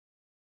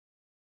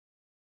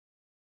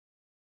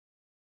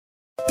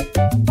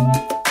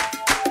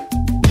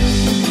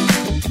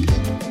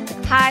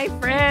Hi,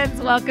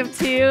 friends. Welcome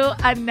to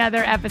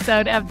another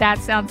episode of That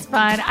Sounds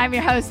Fun. I'm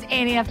your host,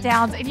 Annie F.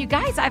 Downs. And you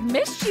guys, I've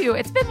missed you.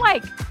 It's been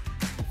like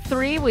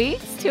 3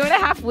 weeks,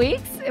 2.5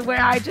 weeks,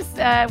 where I just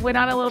went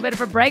on a little bit of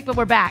a break, but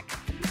we're back.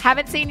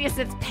 Haven't seen you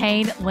since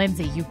Payne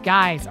Lindsay. You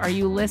guys, are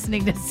you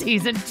listening to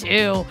season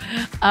 2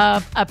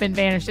 of Up and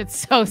Vanished?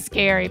 It's so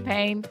scary.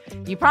 Payne,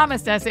 you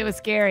promised us it was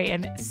scary,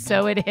 and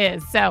so it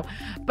is.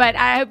 But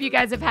I hope you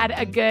guys have had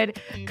a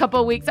good couple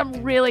of weeks.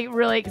 I'm really,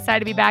 really excited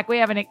to be back. We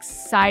have an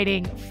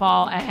exciting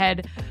fall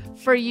ahead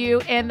for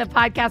you in the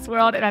podcast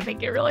world, and I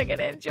think you're really going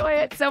to enjoy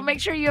it. So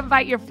make sure you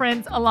invite your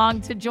friends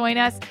along to join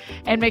us,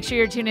 and make sure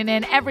you're tuning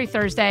in every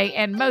Thursday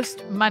and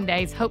most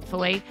Mondays,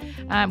 hopefully.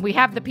 We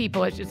have the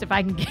people. It's just if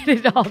I can get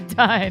it all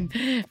done,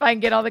 if I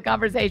can get all the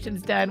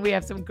conversations done, we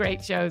have some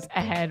great shows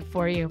ahead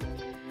for you.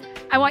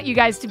 I want you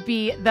guys to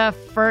be the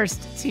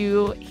first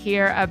to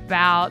hear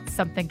about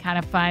something kind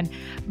of fun.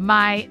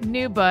 My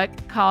new book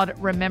called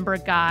Remember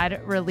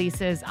God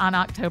releases on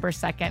October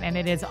 2nd, and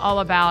it is all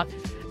about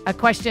a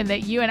question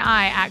that you and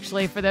I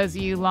actually, for those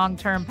of you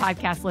long-term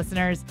podcast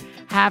listeners,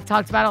 have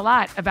talked about a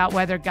lot, about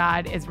whether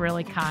God is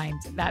really kind.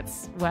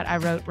 That's what I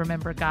wrote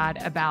Remember God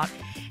about.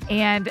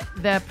 And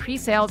the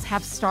pre-sales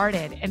have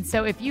started. And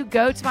so if you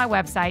go to my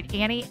website,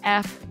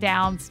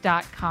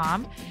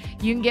 anniefdowns.com,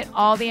 you can get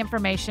all the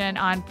information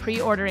on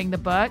pre-ordering the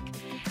book.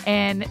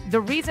 And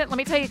the reason, let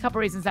me tell you a couple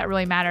reasons that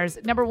really matters.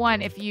 Number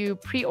one, if you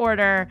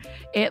pre-order,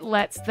 it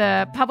lets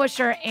the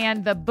publisher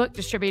and the book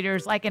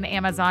distributors, like in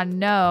Amazon,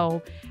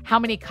 know how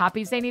many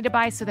copies they need to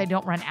buy so they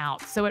don't run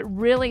out. So it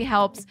really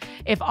helps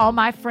if all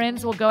my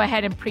friends will go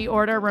ahead and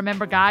pre-order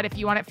Remember God. If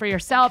you want it for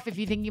yourself, if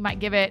you think you might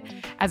give it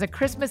as a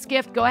Christmas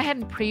gift, go ahead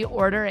and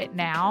pre-order it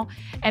now.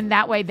 And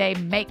that way they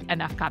make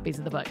enough copies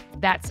of the book.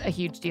 That's a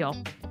huge deal.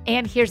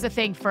 And here's the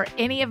thing, for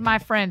any of my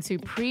friends who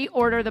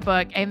pre-order the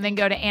book and then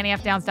go to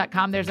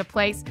anniefdowns.com, there's a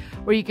place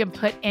where you can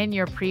put in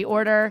your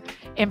pre-order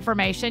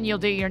information. You'll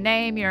do your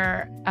name,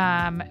 your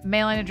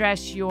mailing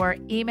address, your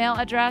email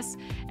address,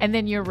 and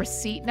then your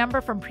receipt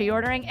number from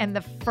pre-ordering. And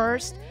the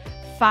first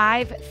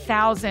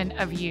 5,000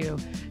 of you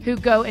who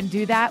go and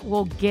do that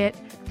will get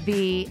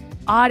the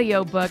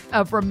audiobook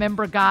of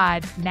Remember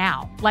God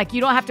now. Like,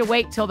 you don't have to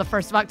wait till the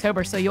 1st of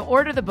October. So you'll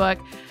order the book.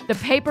 The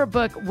paper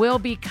book will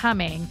be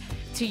coming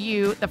to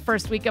you the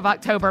first week of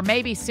October,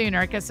 maybe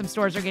sooner, because some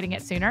stores are getting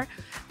it sooner.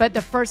 But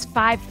the first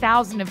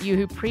 5,000 of you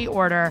who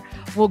pre-order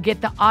will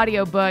get the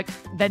audiobook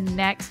the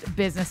next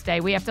business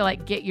day. We have to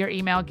get your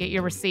email, get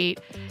your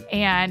receipt,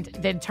 and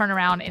then turn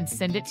around and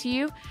send it to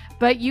you.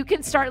 But you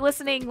can start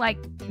listening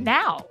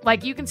now.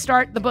 You can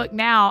start the book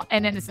now,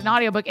 and then it's an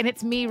audiobook, and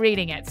it's me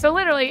reading it. So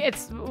literally,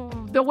 it's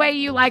the way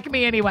you like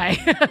me anyway,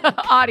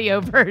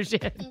 audio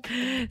version.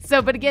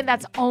 So, but again,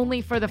 that's only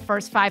for the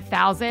first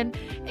 5,000.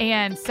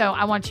 And so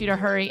I want you to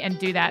hurry and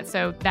do that.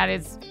 So that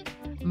is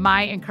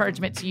my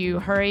encouragement to you.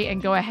 Hurry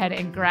and go ahead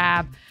and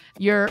grab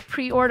your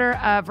pre-order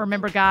of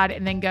Remember God,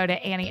 and then go to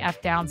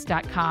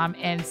anniefdowns.com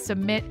and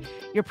submit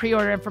your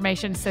pre-order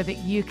information so that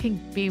you can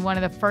be one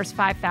of the first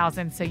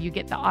 5,000, so you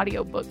get the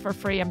audiobook for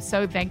free. I'm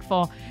so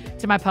thankful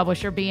to my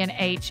publisher,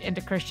 B&H, and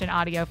to Christian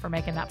Audio for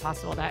making that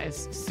possible. That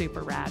is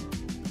super rad.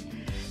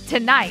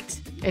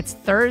 Tonight, it's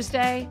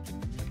Thursday,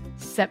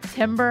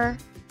 September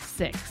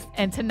 6th.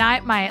 And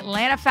tonight, my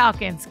Atlanta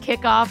Falcons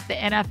kick off the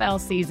NFL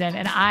season,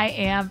 and I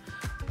am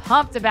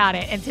pumped about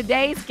it. And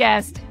today's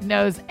guest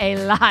knows a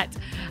lot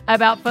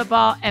about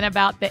football and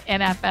about the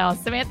NFL.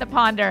 Samantha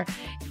Ponder.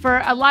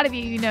 For a lot of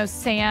you, you know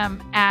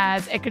Sam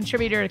as a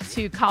contributor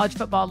to College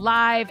Football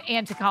Live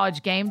and to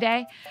College Game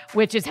Day,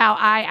 which is how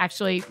I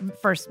actually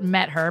first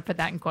met her, put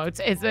that in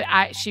quotes.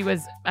 She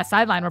was a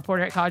sideline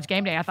reporter at College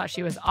Game Day. I thought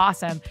she was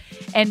awesome.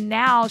 And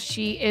now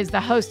she is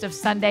the host of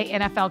Sunday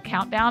NFL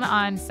Countdown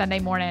on Sunday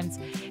mornings.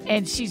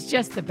 And she's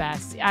just the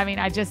best. I mean,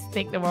 I just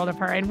think the world of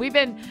her. And we've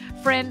been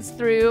friends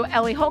through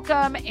Ellie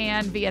Holcomb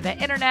and via the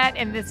internet.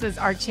 And this was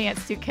our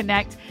chance to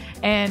connect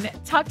and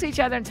talk to each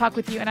other and talk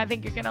with you. And I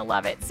think you're going to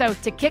love it. So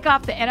to kick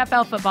off the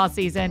NFL football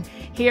season,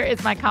 here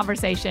is my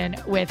conversation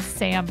with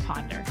Sam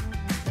Ponder.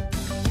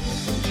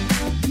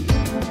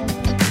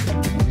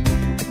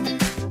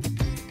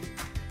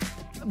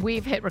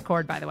 We've hit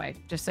record, by the way,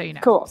 just so you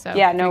know. Cool. So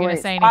yeah, if no you're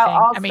worries. Say anything,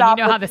 I'll I mean, you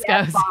know how this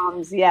goes.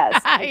 F-bombs,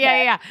 yes. Okay.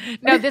 Yeah.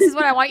 No, this is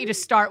what I want you to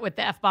start with,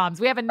 the F-bombs.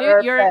 We have a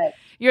new,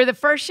 you're the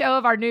first show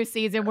of our new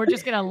season. We're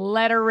just going to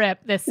let her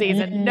rip this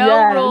season.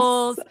 No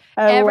rules.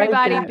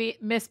 Everybody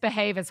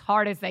misbehave as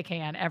hard as they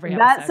can every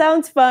episode. That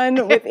sounds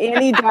fun with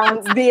Annie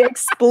Downs, the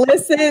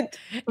explicit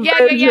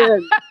version. Yeah.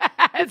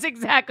 That's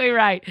exactly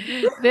right.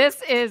 This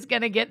is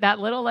going to get that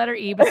little letter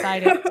E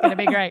beside it. It's going to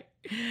be great.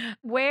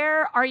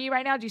 Where are you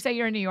right now? Did you say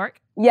you're in New York?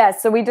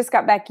 Yes. So we just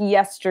got back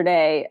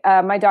yesterday.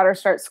 My daughter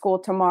starts school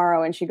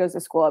tomorrow and she goes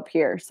to school up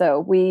here. So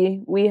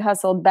we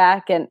hustled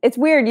back, and it's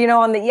weird,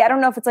 I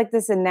don't know if it's like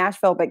this in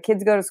Nashville, but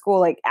kids go to school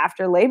like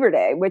after Labor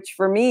Day, which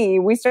for me,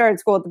 we started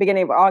school at the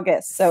beginning of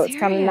August. So It's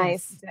kind of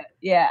nice.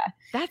 Yeah.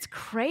 That's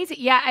crazy.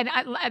 Yeah.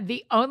 And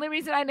the only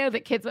reason I know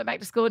that kids went back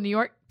to school in New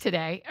York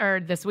today or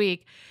this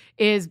week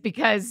is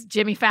because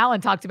Jimmy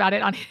Fallon talked about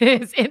it on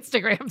his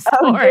Instagram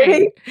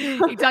story.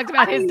 Oh, he talked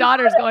about his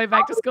daughters going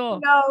back to school.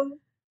 No.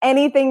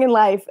 Anything in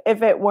life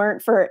if it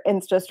weren't for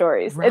Insta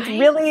stories. Right?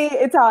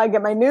 It's how I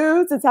get my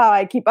news. It's how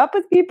I keep up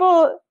with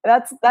people.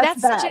 That's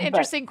such an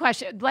interesting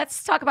question.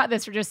 Let's talk about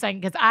this for just a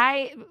second,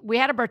 because we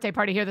had a birthday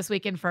party here this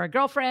weekend for a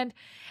girlfriend,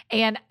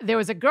 and there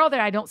was a girl that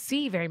I don't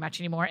see very much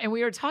anymore. And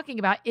we were talking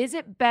about, is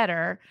it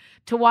better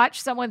to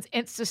watch someone's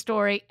Insta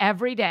story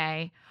every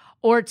day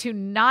or to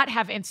not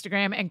have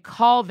Instagram and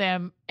call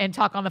them and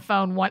talk on the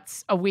phone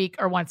once a week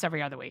or once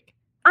every other week?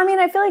 I mean,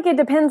 I feel like it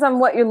depends on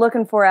what you're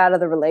looking for out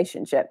of the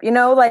relationship.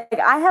 Like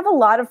I have a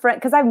lot of friends,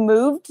 because I've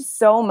moved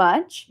so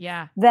much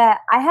that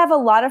I have a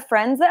lot of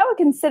friends that I would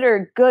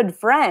consider good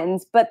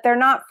friends, but they're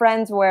not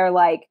friends where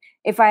like,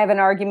 if I have an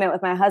argument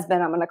with my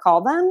husband, I'm going to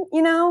call them,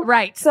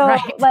 Right. So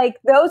right. like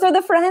those are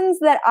the friends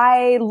that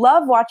I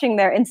love watching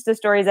their Insta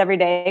stories every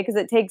day, because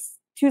it takes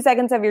 2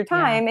 seconds of your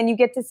time and you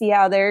get to see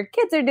how their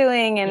kids are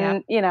doing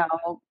and,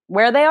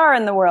 where they are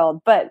in the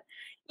world. But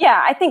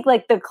yeah, I think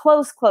like the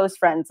close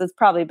friends is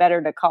probably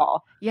better to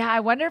call. Yeah,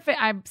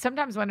 I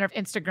sometimes wonder if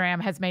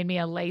Instagram has made me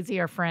a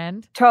lazier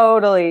friend.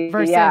 Totally.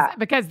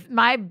 Because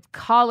my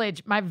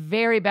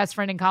very best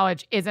friend in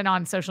college isn't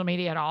on social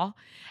media at all.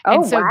 Oh,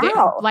 and so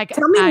wow.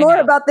 Tell me more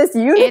about this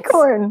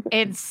unicorn.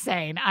 It's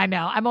insane. I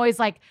know. I'm always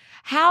like,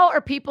 how are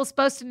people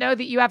supposed to know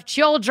that you have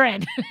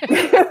children?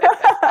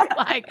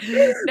 Like,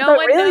 no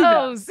one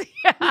knows.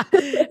 Yeah.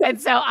 And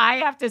so I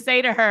have to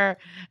say to her,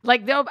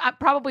 like,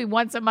 probably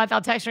once a month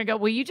I'll text her and go,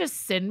 will you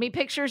just send me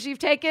pictures you've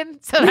taken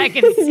so that I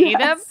can see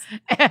them?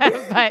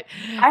 But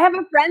I have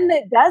a friend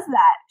that does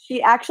that.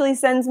 She actually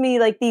sends me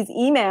like these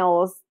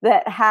emails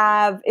that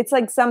it's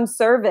like some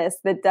service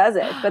that does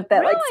it, but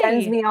that like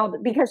sends me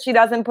because she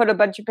doesn't put a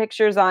bunch of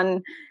pictures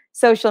on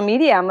social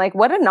media. I'm like,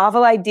 what a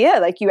novel idea.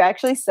 Like you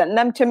actually send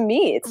them to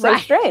me. It's so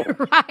strange.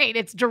 Right.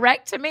 It's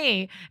direct to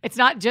me. It's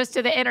not just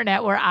to the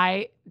internet where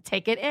I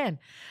take it in.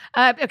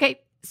 Okay.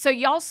 So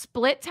y'all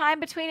split time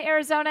between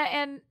Arizona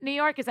and New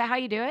York. Is that how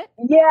you do it?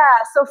 Yeah.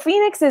 So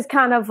Phoenix is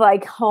kind of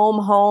like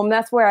home.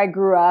 That's where I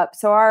grew up.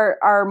 So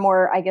our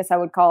more, I guess I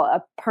would call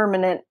a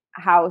permanent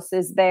house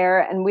is there.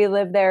 And we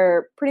live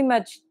there pretty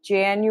much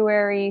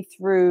January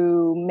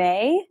through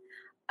May.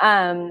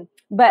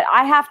 But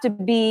I have to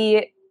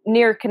be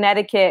near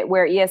Connecticut,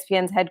 where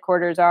ESPN's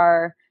headquarters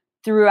are,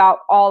 throughout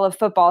all of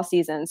football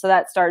season. So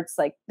that starts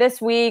like this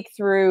week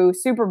through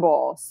Super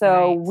Bowl.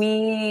 So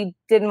we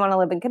didn't want to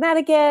live in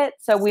Connecticut.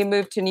 So we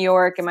moved to New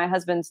York, and my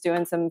husband's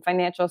doing some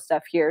financial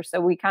stuff here. So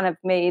we kind of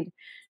made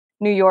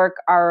New York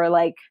our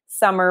like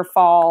summer,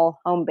 fall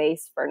home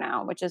base for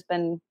now, which has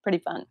been pretty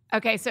fun.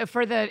 Okay. So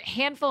for the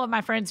handful of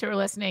my friends who are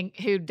listening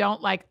who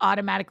don't like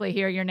automatically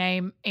hear your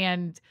name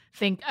and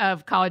think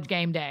of College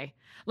Game Day,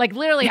 like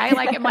literally,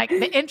 I'm like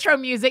the intro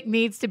music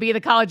needs to be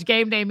the College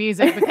Game Day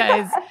music,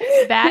 because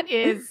that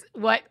is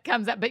what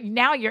comes up. But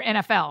now you're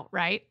NFL,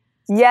 right?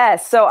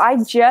 Yes. So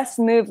I just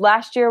moved.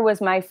 Last year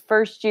was my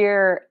first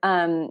year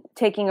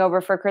taking over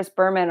for Chris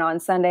Berman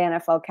on Sunday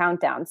NFL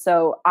Countdown.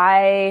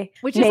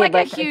 Which is like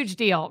a huge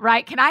deal,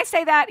 right? Can I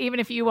say that even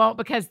if you won't?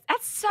 Because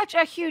that's such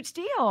a huge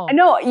deal.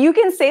 No, you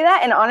can say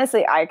that. And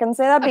honestly, I can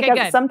say that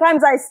because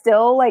sometimes I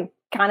still like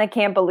kind of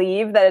can't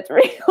believe that it's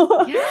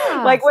real.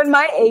 Yeah. Like when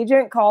my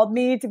agent called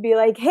me to be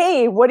like,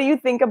 hey, what do you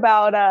think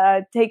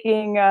about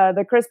taking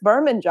the Chris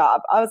Berman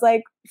job? I was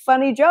like,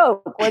 funny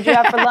joke. What'd you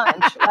have for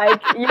lunch?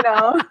 Like,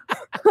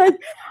 like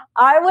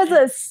I was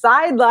a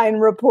sideline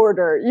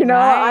reporter,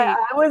 I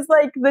was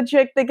like the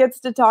chick that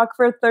gets to talk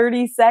for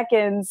 30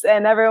 seconds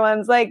and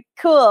everyone's like,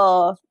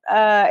 cool.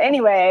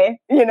 Anyway,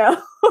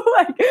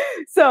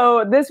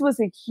 so this was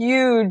a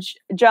huge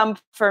jump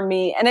for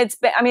me. And it's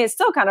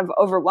still kind of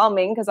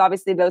overwhelming because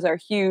obviously those are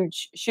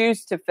huge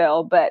shoes to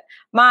fill. But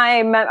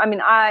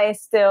I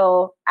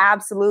still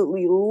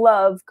absolutely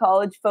love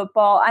college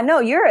football. I know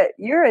you're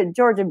a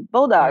Georgia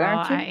Bulldog,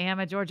 aren't you? I am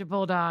a Georgia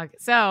Bulldog.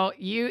 So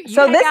these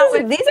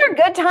are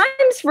good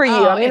times for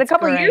you. A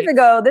couple of years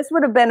ago, this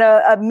would have been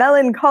a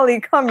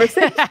melancholy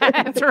conversation.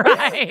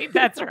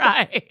 That's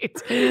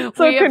right.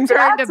 So we have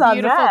turned a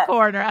beautiful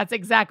corner. That's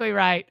exactly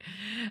right.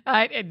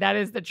 That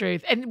is the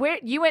truth. And where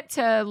you went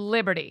to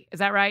Liberty, is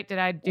that right? Did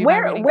I do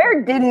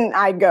where didn't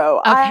I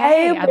go?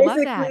 Okay, I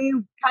basically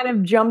kind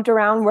of jumped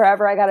around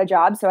wherever I got a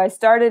job. So I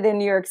started in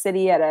New York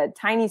City at a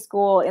tiny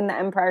school in the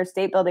Empire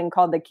State Building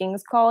called the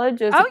King's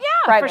College. It was a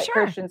private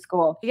Christian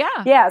school. Yeah.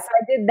 Yeah. So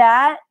I did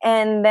that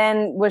and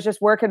then was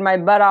just working my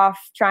butt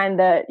off trying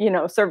to,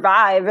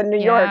 survive in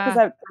New York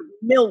because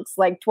milk's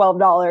like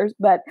 $12.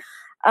 But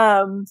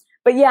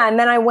but yeah, and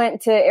then I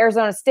went to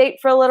Arizona State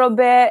for a little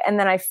bit, and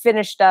then I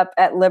finished up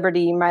at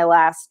Liberty my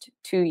last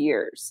 2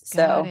 years.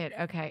 Got it.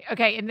 Okay.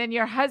 Okay. And then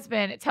your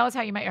husband, tell us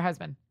how you met your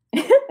husband.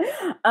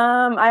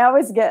 I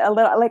always get a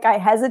little, like, I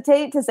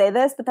hesitate to say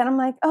this, but then I'm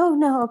like, oh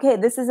no, okay,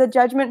 this is a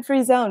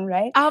judgment-free zone,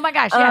 right? Oh my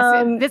gosh,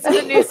 yes. This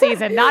is a new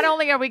season. Not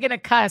only are we going to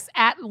cuss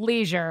at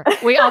leisure,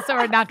 we also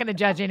are not going to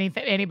judge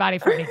anybody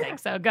for anything.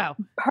 So go.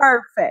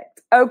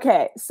 Perfect.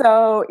 Okay.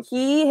 So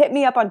he hit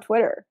me up on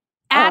Twitter.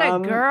 Atta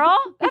girl.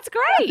 That's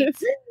great.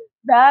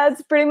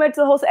 That's pretty much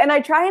the whole. And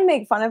I try and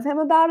make fun of him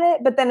about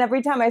it, but then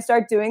every time I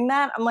start doing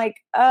that, I'm like,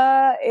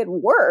 it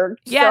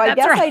worked. Yeah, so I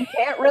guess I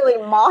can't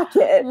really mock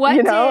it.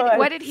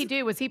 What did he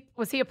do? Was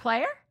he a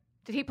player?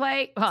 Did he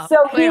play? Well, so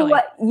clearly.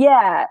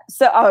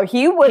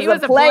 He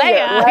was a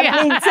player.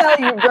 Let me tell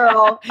you,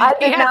 girl. I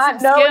did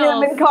not know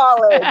him in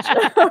college.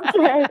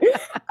 Okay.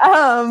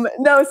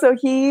 No, so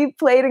he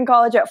played in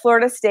college at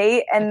Florida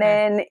State, and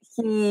then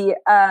he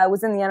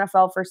was in the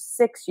NFL for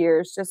 6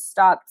 years, just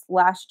stopped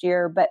last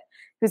year, but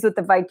he was with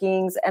the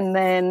Vikings, and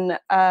then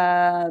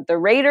the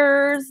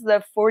Raiders,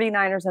 the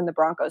 49ers, and the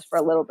Broncos for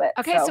a little bit.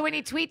 Okay, so when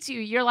he tweets you,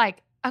 you're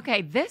like,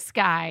 okay, this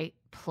guy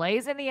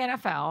plays in the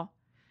NFL.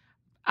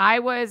 I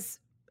was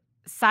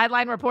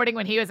sideline reporting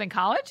when he was in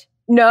college?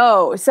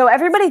 No. So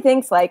everybody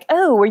thinks like,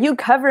 oh, were you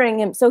covering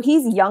him? So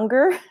he's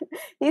younger.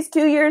 He's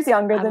 2 years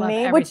younger than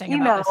me, which,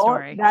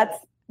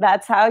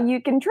 that's how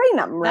you can train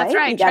them, right? That's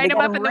right. Train them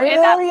up in the way.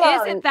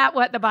 Isn't that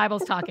what the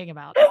Bible's talking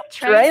about?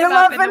 Train them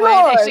up in the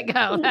way they should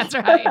go. That's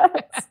right.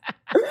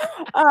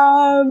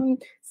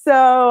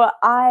 So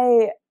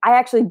I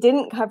actually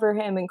didn't cover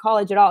him in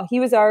college at all. He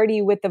was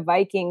already with the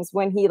Vikings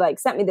when he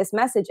sent me this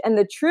message. And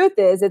the truth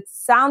is, it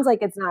sounds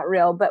like it's not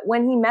real, but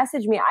when he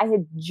messaged me, I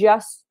had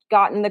just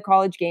gotten the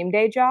College Game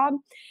Day job.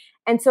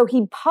 And so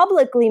he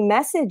publicly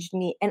messaged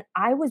me, and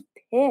I was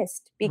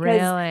pissed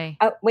because really?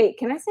 Wait,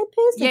 can I say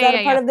pissed? Is that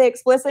a part of the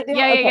explicit deal?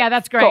 Yeah,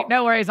 that's great. Cool.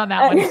 No worries on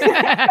that one.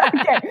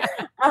 Okay.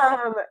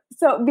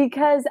 So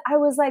because I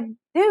was like,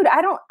 dude,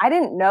 I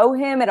didn't know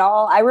him at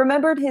all. I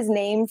remembered his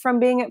name from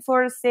being at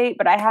Florida State,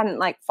 but I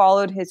hadn't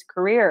followed his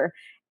career.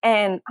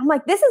 And I'm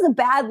like, this is a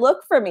bad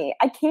look for me.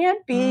 I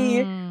can't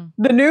be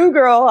the new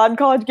girl on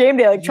College Game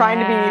Day, trying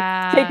to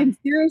be taken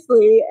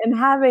seriously and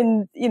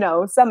having,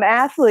 some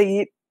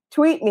athlete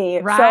tweet me.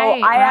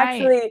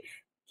 Actually,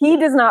 he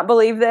does not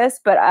believe this,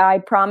 but I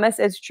promise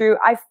it's true.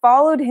 I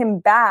followed him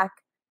back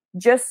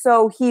just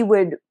so he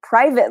would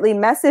privately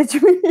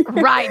message me.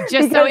 Right.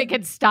 Just so it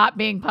could stop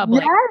being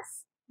public.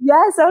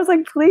 Yes. I was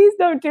like, please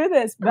don't do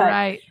this.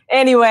 But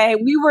anyway,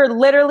 we were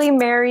literally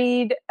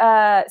married.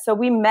 So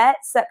we met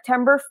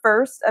September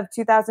 1st of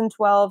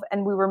 2012,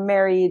 and we were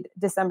married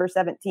December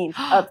 17th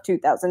of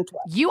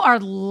 2012. You are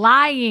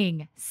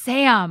lying,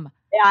 Sam.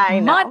 Yeah, I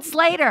know. Months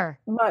later.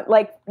 4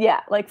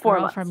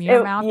 months. From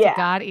your mouth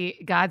to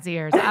God's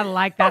ears. I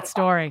like that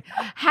story.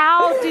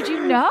 How did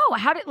you know?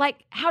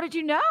 How did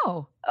you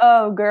know?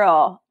 Oh,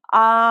 girl.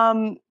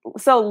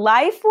 So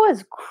life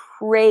was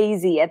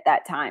crazy at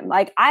that time.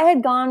 I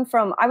had gone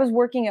from, I was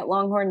working at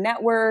Longhorn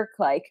Network,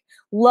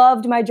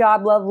 loved my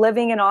job, loved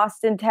living in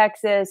Austin,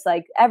 Texas,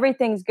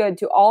 everything's good,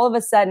 to all of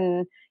a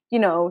sudden,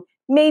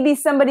 maybe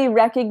somebody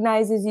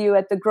recognizes you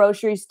at the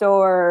grocery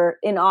store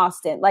in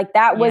Austin.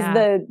 That was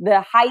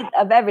the height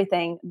of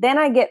everything. Then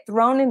I get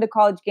thrown into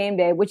College Game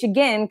Day, which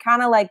again,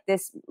 kind of like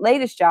this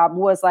latest job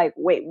was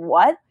wait,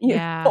 what?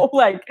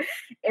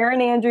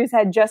 Erin Andrews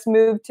had just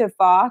moved to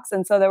Fox.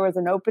 And so there was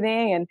an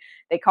opening and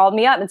they called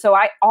me up. And so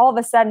I all of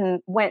a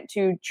sudden went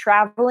to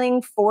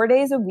traveling 4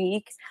 days a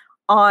week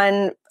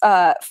on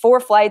 4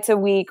 flights a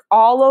week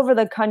all over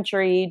the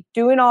country,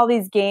 doing all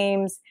these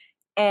games.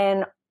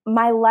 And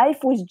my life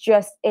was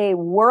just a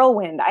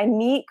whirlwind. I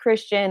meet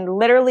Christian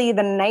literally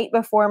the night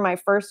before my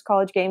first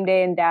College Game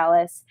Day in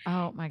Dallas.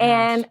 Oh my gosh.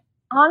 And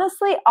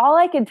honestly, all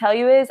I can tell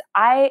you is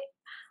I'd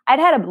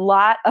had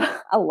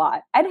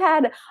I'd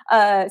had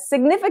a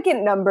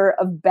significant number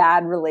of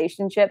bad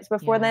relationships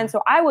before then.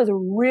 So I was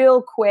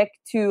real quick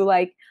to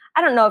I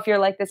don't know if you're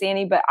like this,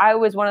 Annie, but I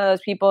was one of those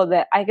people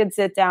that I could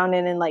sit down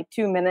and in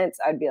 2 minutes,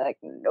 I'd be like,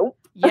 nope.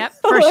 Yep,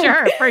 for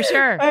sure.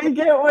 It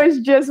was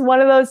just one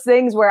of those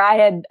things where I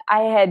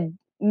had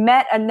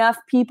met enough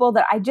people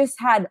that I just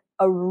had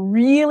a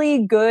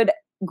really good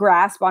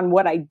grasp on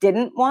what I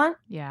didn't want.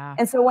 Yeah.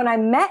 And so when I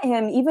met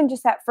him, even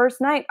just that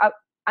first night,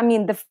 I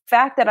mean, the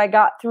fact that I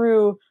got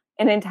through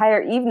an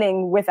entire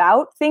evening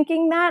without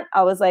thinking that,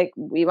 I was like,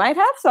 we might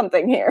have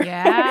something here.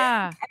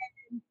 Yeah.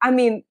 I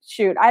mean,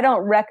 shoot, I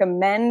don't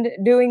recommend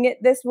doing it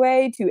this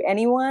way to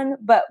anyone.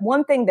 But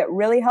one thing that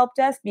really helped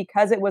us,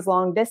 because it was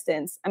long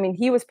distance, I mean,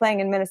 he was playing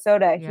in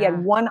Minnesota. Yeah. He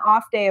had 1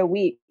 off day a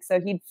week. So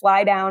he'd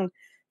fly down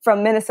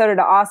from Minnesota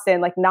to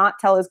Austin, not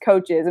tell his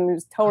coaches. And it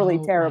was totally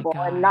terrible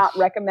and not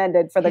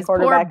recommended for the his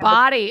quarterback. Poor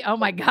body. Oh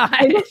my gosh.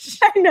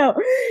 I know.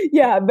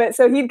 Yeah. But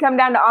so he'd come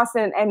down to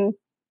Austin, and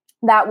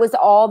that was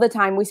all the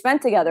time we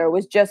spent together. It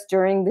was just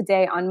during the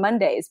day on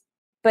Mondays.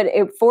 But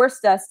it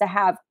forced us to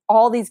have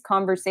all these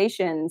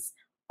conversations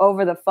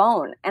over the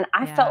phone. And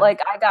I felt like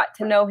I got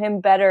to know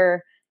him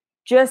better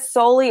just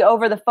solely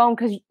over the phone,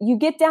 because you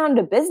get down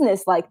to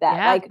business like that.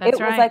 Yeah, like that's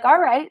it was right. like, all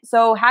right,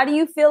 so how do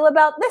you feel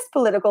about this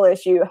political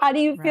issue? How do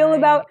you feel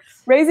about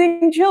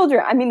raising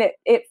children? I mean,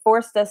 it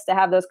forced us to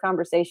have those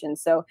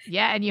conversations. So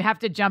yeah, and you have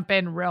to jump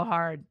in real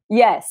hard.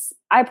 yes,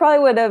 I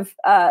probably would have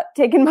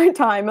taken my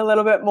time a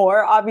little bit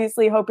more,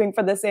 obviously hoping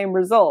for the same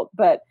result.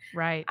 But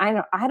Right.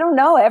 I don't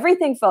know.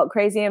 Everything felt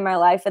crazy in my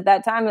life at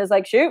that time. It was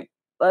like, shoot,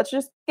 let's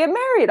just get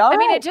married. All I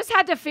mean, right. it just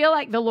had to feel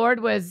like the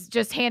Lord was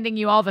just handing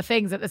you all the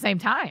things at the same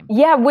time.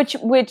 Yeah,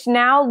 which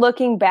now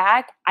looking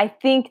back, I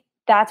think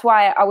that's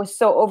why I was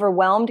so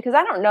overwhelmed, because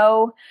I don't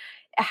know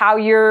how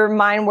your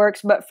mind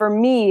works, but for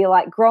me,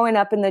 like growing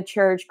up in the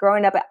church,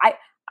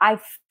 I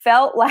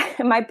felt like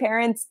my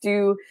parents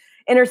do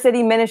inner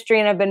city ministry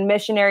and have been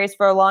missionaries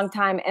for a long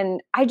time,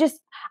 and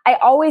I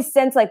always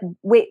sense like,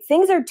 wait,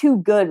 things are too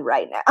good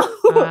right now.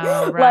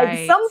 Oh, Like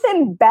right.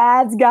 something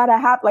bad's gotta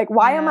happen. Like,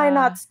 why am I Yeah.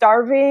 not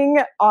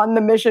starving on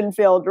the mission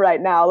field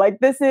right now? Like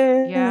this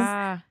is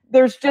Yeah.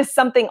 there's just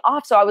something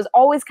off. So I was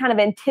always kind of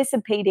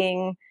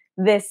anticipating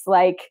this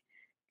like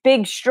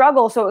big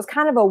struggle. So it was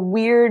kind of a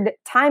weird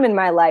time in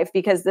my life,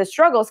 because the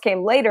struggles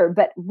came later.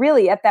 But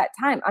really at that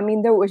time, I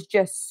mean, there was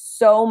just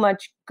so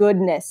much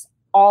goodness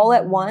all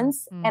at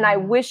once. And I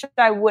wish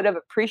I would have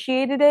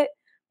appreciated it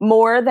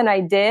more than I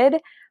did.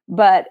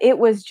 But it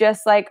was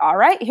just like, all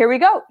right, here we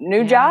go.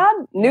 New job,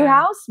 new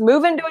house,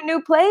 moving to a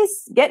new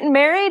place, getting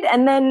married.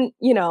 And then,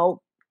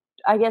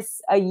 I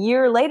guess a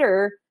year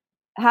later,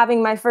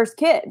 having my first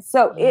kid.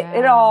 So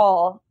it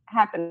all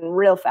happened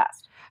real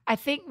fast. I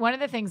think one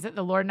of the things that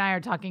the Lord and I are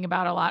talking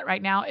about a lot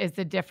right now is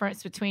the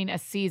difference between a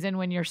season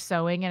when you're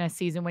sowing and a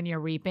season when you're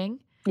reaping.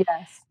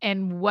 Yes.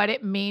 And what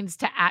it means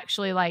to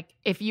actually, like,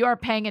 if you are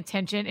paying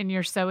attention and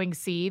you're sowing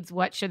seeds,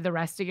 what should the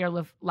rest of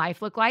your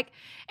life look like?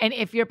 And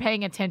if you're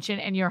paying attention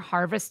and you're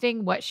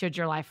harvesting, what should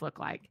your life look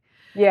like?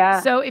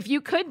 Yeah. So if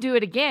you could do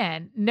it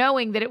again,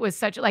 knowing that it was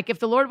such, like, if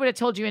the Lord would have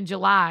told you in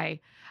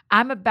July,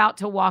 I'm about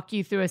to walk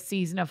you through a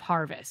season of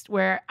harvest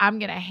where I'm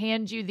going to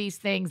hand you these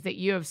things that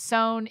you have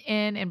sown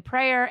in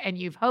prayer and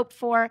you've hoped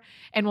for,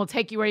 and will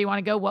take you where you want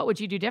to go, what would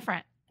you do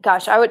different?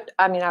 Gosh, I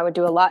would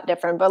do a lot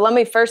different. But let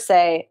me first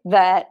say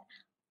that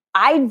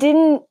I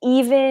didn't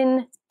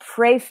even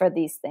pray for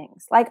these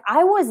things. Like,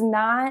 I was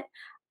not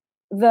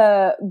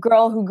the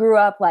girl who grew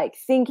up like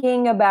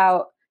thinking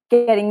about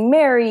getting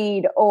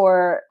married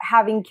or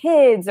having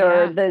kids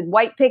or the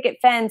white picket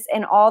fence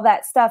and all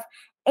that stuff.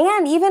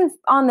 And even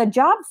on the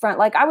job front,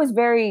 like I was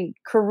very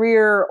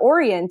career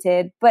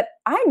oriented, but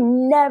I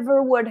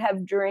never would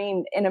have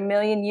dreamed in a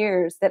million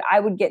years that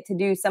I would get to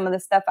do some of the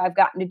stuff I've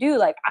gotten to do.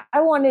 Like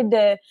I wanted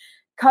to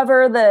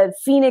cover the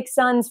Phoenix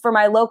Suns for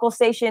my local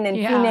station in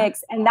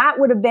Phoenix, and that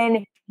would have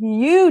been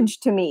huge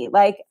to me.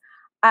 Like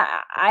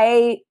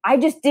I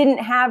just didn't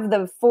have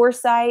the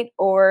foresight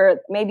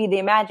or maybe the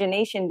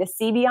imagination to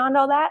see beyond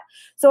all that.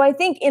 So I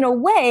think in a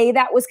way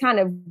that was kind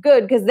of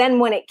good, because then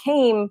when it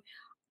came,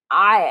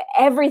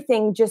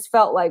 everything just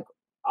felt like,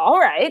 all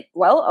right,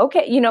 well,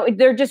 okay.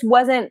 There just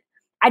wasn't,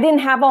 I didn't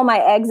have all my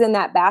eggs in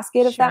that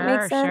basket, if that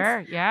makes sense.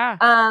 Sure. Yeah.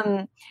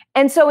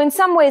 And so in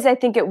some ways I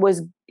think it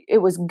was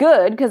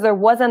good because there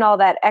wasn't all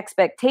that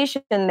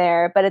expectation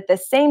there. But at the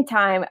same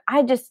time,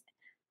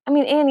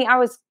 Annie, I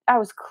was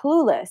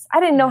clueless.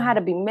 I didn't know how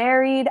to be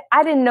married.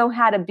 I didn't know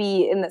how to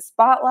be in the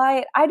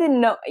spotlight. I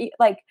didn't know,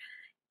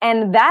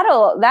 and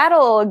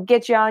that'll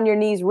get you on your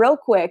knees real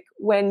quick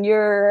when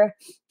you're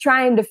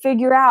trying to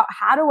figure out,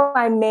 how do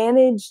I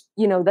manage,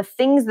 the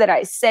things that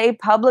I say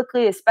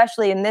publicly,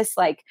 especially in this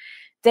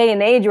day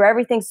and age where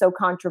everything's so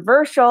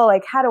controversial.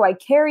 Like, how do I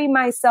carry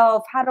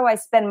myself? How do I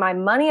spend my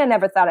money? I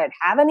never thought I'd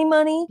have any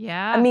money.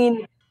 Yeah. I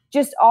mean,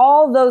 just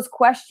all those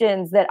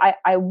questions that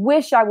I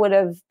wish I would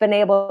have been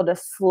able to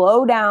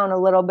slow down a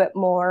little bit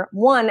more.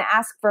 One,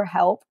 ask for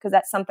help, because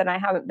that's something I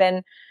haven't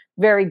been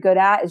very good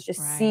at, is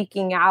just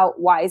seeking out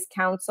wise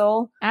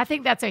counsel. And I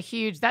think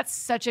that's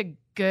such a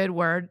good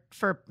word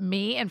for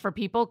me and for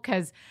people,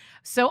 because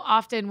so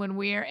often when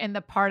we're in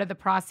the part of the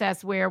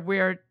process where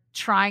we're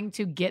trying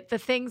to get the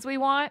things we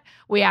want,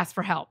 we ask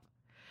for help.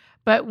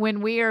 But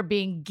when we are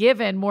being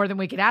given more than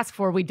we could ask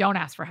for, we don't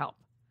ask for help.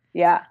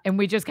 Yeah. And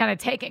we just kind of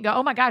take it and go,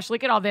 oh my gosh,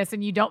 look at all this.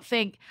 And you don't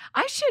think,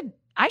 I should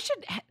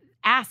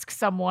ask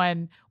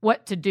someone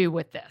what to do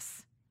with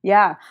this.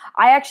 Yeah.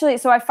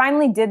 So I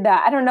finally did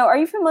that. I don't know. Are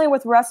you familiar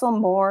with Russell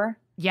Moore?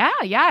 Yeah.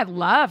 I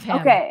love him.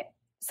 Okay.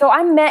 So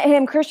I met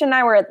him. Christian and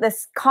I were at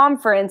this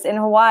conference in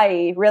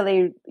Hawaii,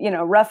 really,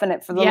 roughing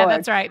it for the Lord. Yeah,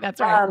 that's right.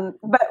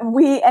 But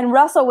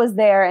Russell was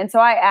there. And so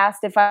I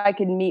asked if I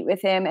could meet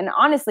with him. And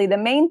honestly, the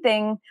main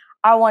thing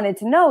I wanted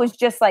to know is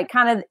just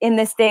kind of in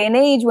this day and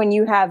age when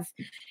you have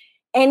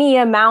any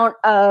amount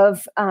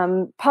of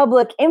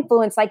public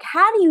influence,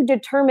 how do you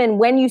determine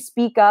when you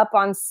speak up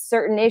on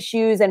certain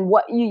issues and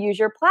what you use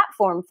your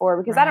platform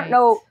for? Because I don't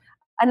know.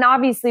 And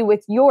obviously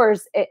with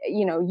yours,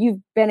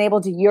 you've been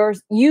able to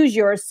use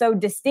yours so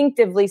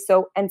distinctively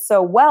so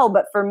well.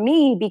 But for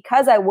me,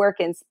 because I work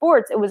in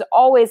sports, it was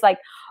always like,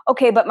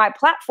 okay, but my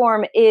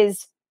platform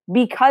is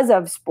because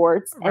of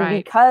sports and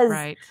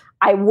because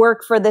I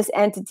work for this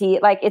entity.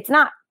 Like, it's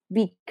not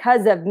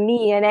because of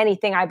me and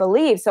anything I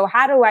believe. So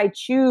how do I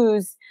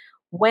choose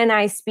when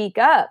I speak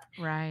up?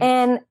 Right.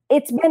 And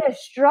it's been a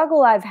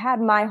struggle I've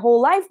had my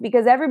whole life,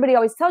 because everybody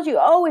always tells you,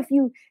 oh, if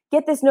you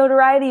get this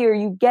notoriety or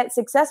you get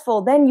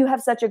successful, then you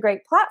have such a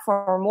great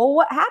platform. Well,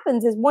 what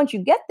happens is once you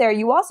get there,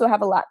 you also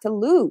have a lot to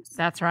lose.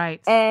 That's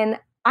right. And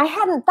I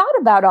hadn't thought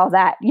about all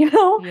that,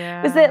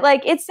 Yeah. Was that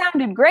like, it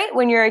sounded great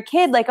when you're a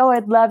kid, like, oh,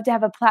 I'd love to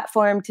have a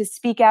platform to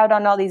speak out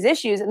on all these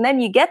issues. And then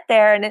you get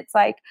there and it's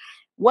like,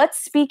 what's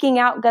speaking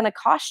out going to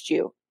cost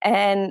you?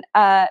 And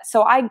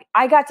so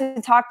I got to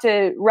talk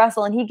to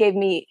Russell, and he gave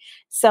me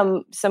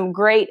some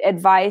great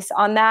advice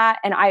on that.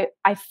 And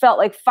I felt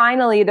like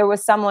finally there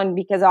was someone,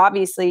 because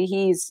obviously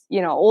he's,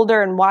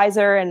 older and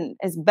wiser and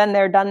has been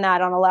there, done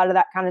that on a lot of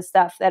that kind of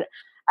stuff, that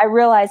I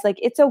realized like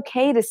it's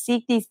okay to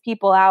seek these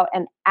people out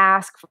and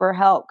ask for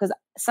help. Because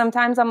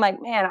sometimes I'm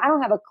like, man, I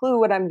don't have a clue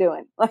what I'm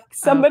doing. Like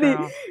somebody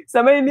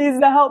needs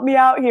to help me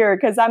out here,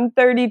 because I'm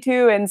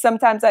 32 and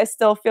sometimes I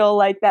still feel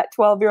like that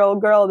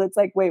 12-year-old girl that's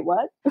like, wait,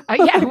 what?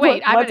 Yeah,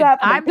 wait, I'm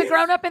the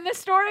grown up in this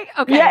story?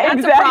 Okay, yeah,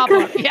 that's a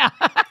problem. Yeah.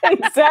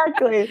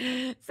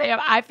 Exactly. Sam,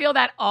 I feel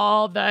that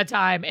all the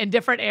time in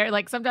different areas.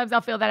 Like sometimes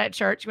I'll feel that at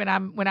church when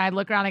I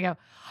look around and go,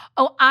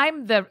 oh,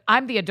 I'm the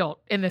adult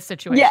in this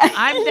situation. Yeah.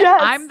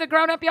 I'm the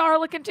grown up y'all are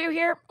looking to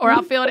here. Or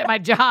I'll feel it at my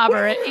job,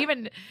 or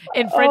even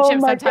in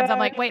friendship. Sometimes God. I'm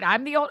like, wait,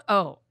 I'm the old.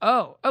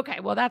 Oh, okay.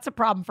 Well, that's a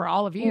problem for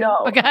all of you.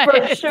 No,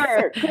 for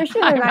sure.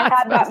 Christian and I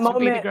had that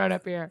moment. To be the grown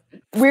up here.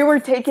 We were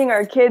taking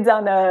our kids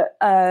on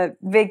a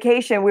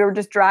vacation. We were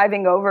just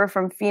driving over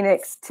from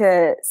Phoenix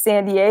to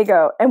San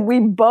Diego, and we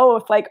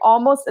both, like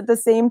almost at the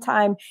same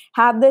time,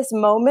 had this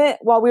moment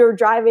while we were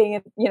driving.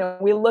 And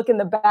we look in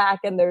the back,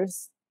 and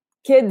there's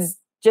kids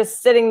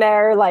just sitting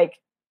there like,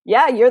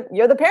 yeah,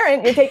 you're the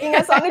parent, you're taking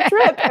us on a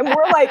trip. And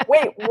we're like,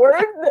 wait,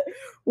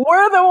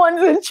 we're the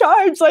ones in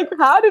charge. Like,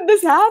 how did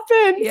this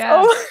happen?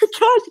 Yeah. Oh my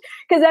gosh.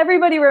 Because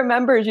everybody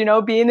remembers,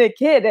 being a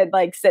kid and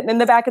like sitting in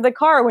the back of the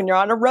car when you're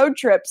on a road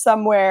trip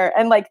somewhere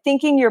and like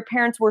thinking your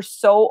parents were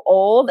so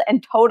old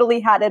and totally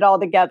had it all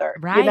together.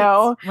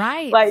 Right.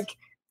 Right. Like,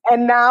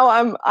 and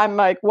now I'm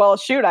like, well,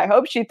 shoot, I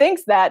hope she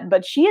thinks that,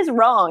 but she is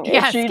wrong.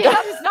 Yes, she's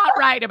not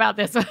right about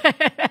this one.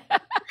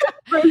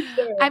 For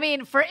sure. I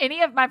mean, for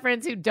any of my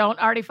friends who don't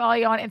already follow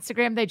you on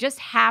Instagram, they just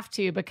have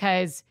to,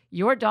 because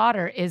your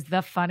daughter is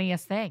the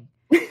funniest thing.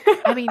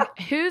 I mean,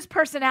 whose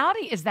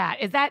personality is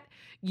that? Is that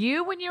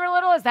you when you were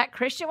little? Is that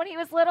Christian when he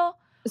was little?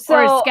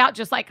 Or is Scout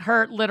just like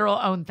her literal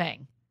own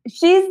thing?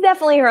 She's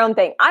definitely her own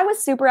thing. I was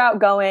super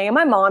outgoing, and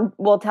my mom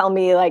will tell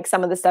me like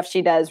some of the stuff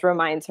she does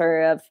reminds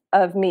her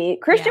of me.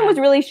 Christian was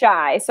really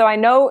shy, so I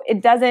know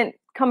it doesn't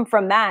come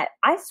from that.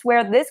 I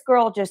swear this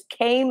girl just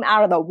came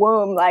out of the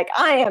womb like,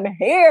 I am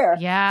here.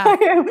 Yeah.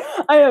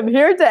 I am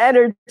here to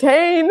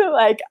entertain.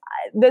 Like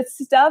the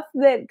stuff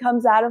that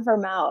comes out of her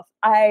mouth,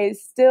 and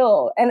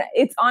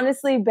it's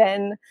honestly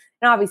been,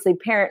 and obviously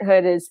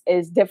parenthood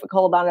is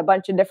difficult on a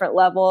bunch of different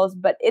levels,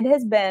 but it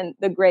has been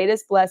the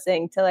greatest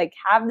blessing to like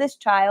have this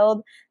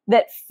child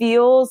that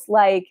feels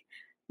like,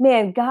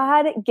 man,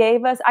 God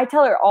gave us, I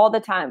tell her all the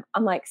time,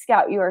 I'm like,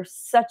 Scout, you are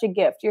such a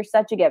gift. You're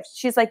such a gift.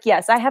 She's like,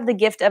 yes, I have the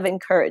gift of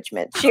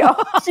encouragement. She always,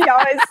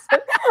 I'm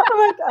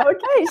like,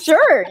 okay,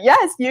 sure.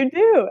 Yes, you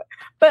do.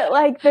 But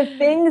like the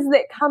things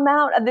that come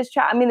out of this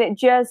child, I mean,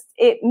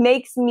 it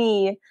makes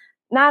me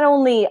not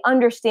only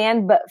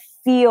understand, but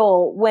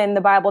feel when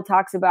the Bible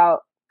talks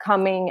about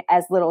coming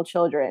as little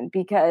children,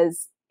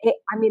 because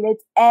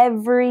it's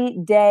every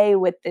day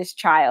with this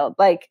child.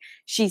 Like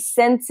she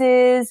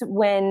senses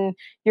when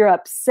you're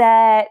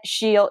upset.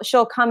 She'll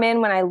come in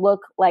when I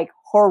look like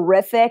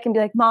horrific and be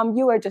like, Mom,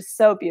 you are just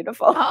so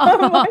beautiful.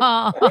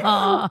 I'm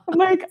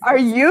like, are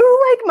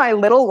you like my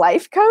little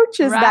life coach?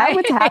 Is that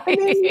what's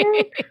happening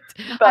here?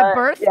 I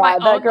birthed my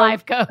own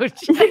life coach.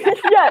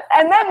 Yes.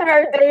 And then there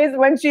are days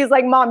when she's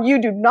like, Mom,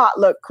 you do not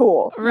look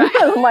cool. Right.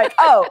 I'm like,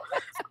 oh,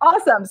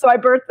 awesome. So I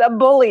birthed a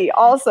bully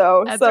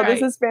also. That's so right.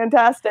 This is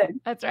fantastic.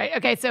 That's right.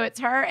 Okay. So it's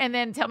her. And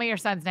then tell me your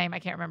son's name. I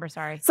can't remember.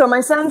 Sorry. So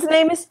my son's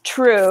name is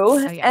True. Oh,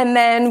 yeah. And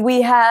then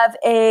we have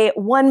a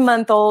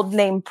 1-month-old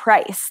named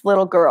Price,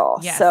 little girl.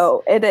 Yes.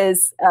 So it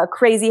is a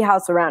crazy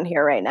house around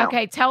here right now.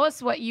 Okay. Tell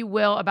us what you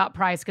will about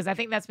Price, because I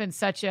think that's been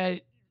such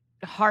a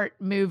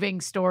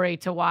heart-moving story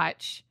to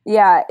watch.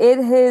 Yeah, it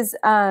is.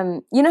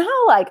 You know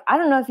how, like, I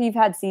don't know if you've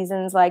had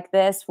seasons like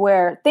this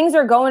where things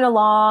are going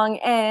along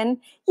and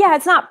yeah,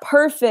 it's not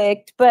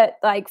perfect, but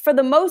like for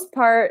the most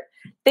part,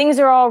 things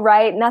are all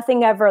right.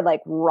 Nothing ever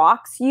like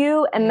rocks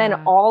you. And then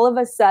all of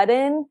a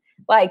sudden,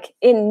 like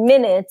in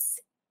minutes,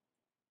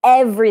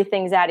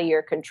 everything's out of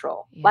your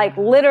control. Yeah. Like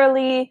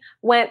literally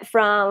went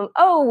from,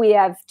 oh, we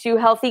have 2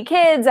 healthy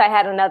kids. I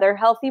had another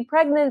healthy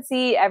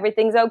pregnancy.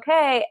 Everything's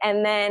okay.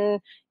 And then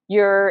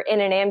you're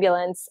in an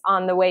ambulance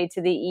on the way to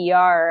the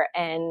ER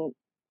and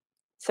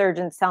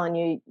surgeons telling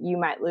you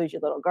might lose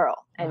your little girl.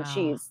 And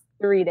she's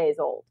 3 days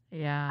old.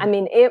 Yeah. I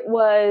mean,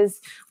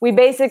 we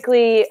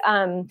basically,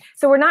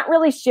 so we're not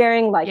really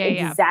sharing like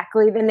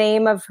exactly the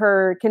name of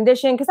her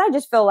condition, because I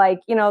just feel like,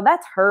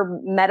 that's her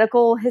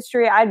medical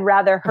history. I'd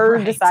rather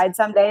her decide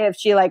someday if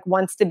she like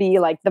wants to be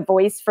like the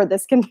voice for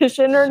this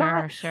condition or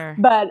not. Sure.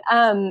 But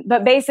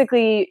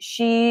basically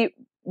she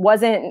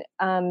wasn't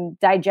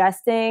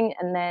digesting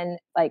and then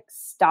like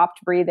stopped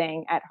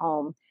breathing at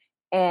home.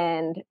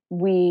 And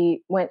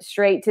we went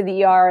straight to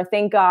the ER.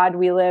 Thank God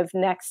we live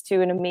next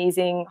to an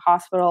amazing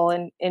hospital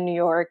in New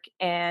York.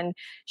 And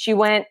she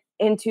went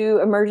into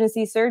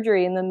emergency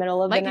surgery in the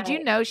middle of the night. Like, did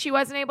you know she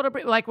wasn't able to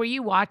breathe? Like, were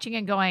you watching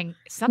and going,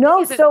 something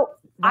No, isn't so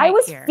right I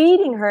was here.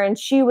 feeding her and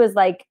she was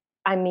like,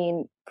 I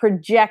mean,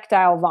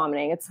 projectile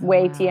vomiting. It's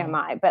way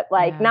TMI, but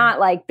like not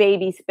like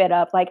baby spit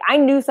up. Like I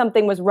knew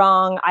something was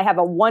wrong. I have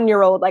a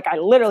 1-year-old. Like I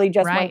literally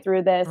just went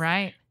through this.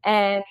 Right.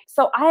 And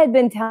so I had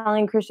been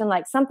telling Christian,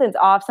 like, something's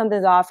off.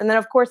 And then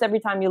of course, every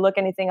time you look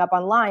anything up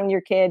online, your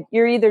kid,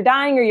 you're either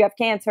dying or you have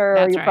cancer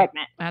or you're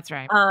pregnant. That's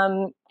right.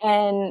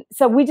 And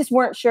so we just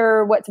weren't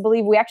sure what to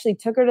believe. We actually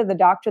took her to the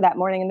doctor that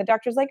morning and the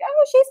doctor's like,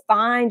 oh, she's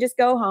fine. Just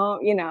go home,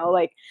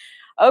 like,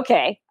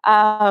 okay.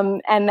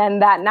 And then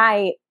that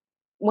night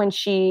when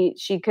she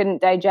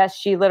couldn't digest,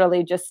 she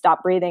literally just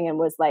stopped breathing and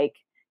was like,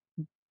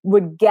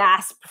 would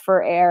gasp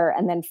for air,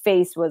 and then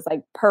face was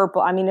like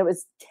purple. I mean, it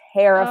was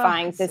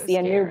terrifying to see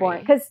a newborn,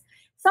 because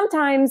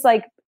sometimes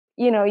like,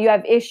 you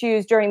have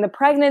issues during the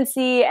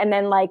pregnancy and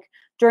then like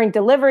during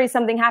delivery,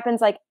 something happens,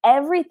 like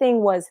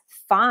everything was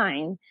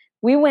fine.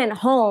 We went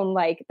home,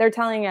 like they're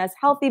telling us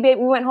healthy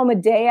baby. We went home a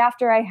day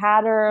after I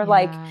had her,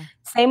 like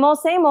same old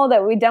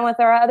that we'd done with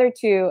our other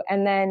two.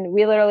 And then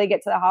we literally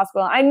get to the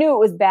hospital. I knew it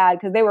was bad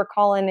because they were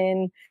calling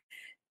in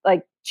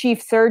like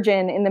chief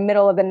surgeon in the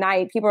middle of the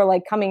night. People are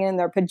like coming in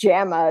their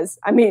pajamas.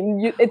 I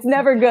mean, it's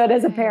never good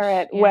as a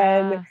parent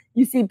when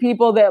you see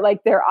people that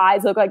like their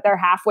eyes look like they're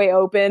halfway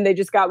open. They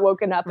just got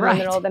woken up in the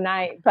middle of the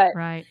night. But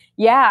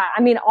yeah,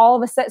 I mean, all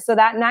of a sudden, so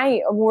that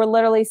night we're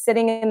literally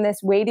sitting in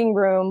this waiting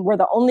room. We're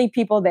the only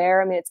people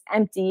there. I mean, it's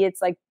empty.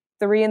 It's like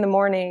 3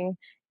 a.m.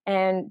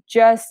 and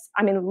just,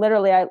 I mean,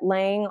 literally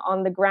laying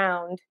on the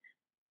ground,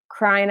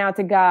 crying out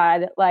to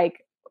God,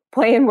 like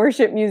playing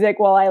worship music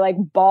while I like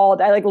bawled.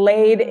 I like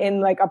laid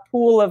in like a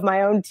pool of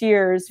my own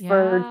tears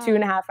for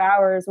 2.5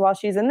 hours while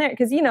she's in there.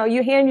 Cause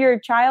you hand your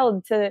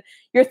child to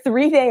your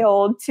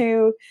 3-day-old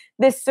to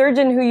this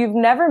surgeon who you've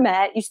never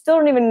met. You still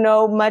don't even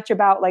know much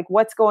about like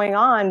what's going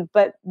on.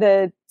 But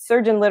the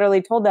surgeon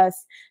literally told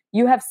us,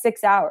 you have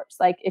 6 hours.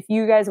 Like if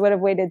you guys would have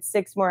waited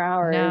 6 more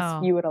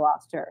hours, you would have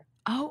lost her.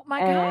 Oh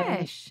my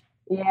gosh.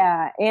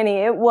 Yeah, Annie,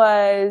 it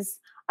was,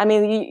 I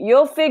mean,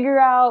 you'll figure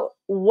out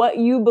what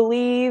you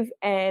believe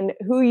and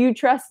who you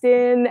trust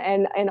in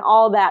and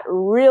all that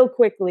real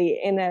quickly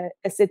in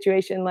a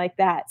situation like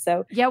that.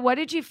 So yeah, what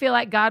did you feel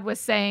like God was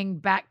saying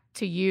back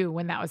to you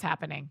when that was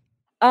happening?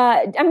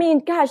 I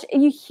mean, gosh,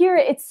 you hear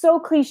it. It's so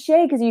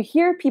cliche because you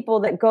hear people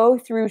that go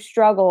through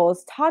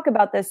struggles talk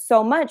about this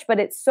so much, but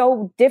it's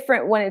so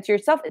different when it's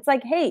yourself. It's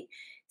like, hey,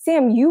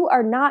 Sam, you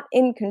are not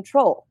in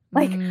control.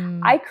 Like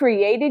I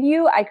created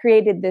you, I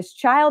created this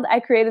child,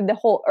 I created the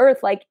whole earth.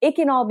 Like it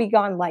can all be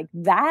gone like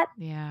that.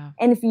 Yeah.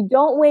 And if you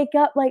don't wake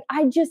up, like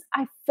I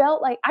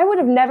felt like I would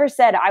have never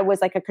said I was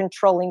like a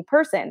controlling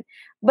person.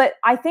 But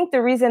I think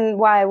the reason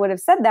why I would have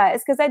said that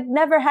is because I'd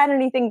never had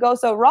anything go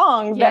so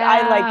wrong that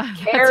I like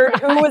cared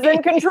who was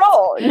in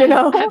control,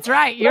 That's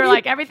right. You're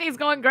like, everything's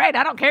going great.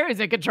 I don't care who's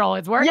in control.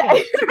 It's working. Yeah,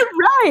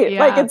 right. Yeah.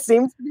 Like it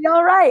seems to be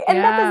all right. And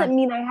that doesn't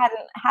mean I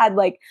hadn't had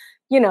like,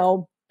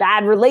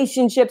 bad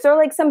relationships or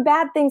like some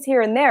bad things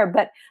here and there,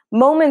 but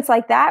moments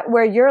like that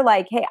where you're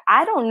like, hey,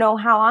 I don't know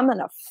how I'm going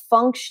to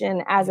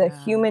function as a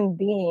human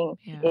being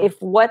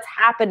if what's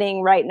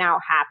happening right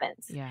now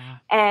happens. Yeah.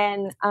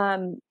 And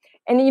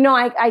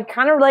I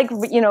kind of like,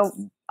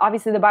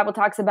 obviously the Bible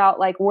talks about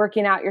like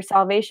working out your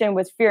salvation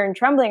with fear and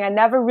trembling. I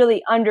never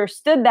really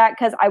understood that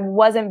because I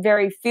wasn't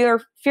very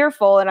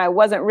fearful and I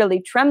wasn't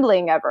really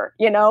trembling ever,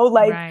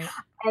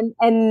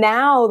 And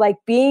now like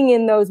being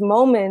in those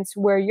moments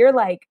where you're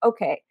like,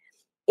 okay,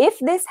 if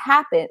this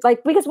happens,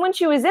 like, because when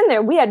she was in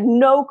there, we had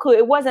no clue.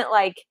 It wasn't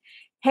like,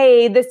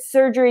 hey, this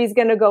surgery is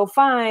going to go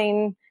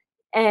fine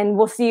and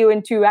we'll see you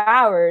in 2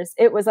 hours.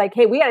 It was like,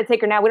 hey, we got to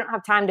take her now. We don't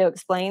have time to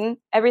explain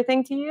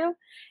everything to you.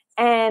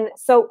 And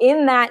so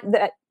in that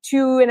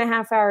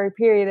 2.5 hour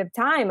period of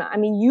time, I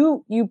mean,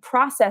 you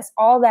process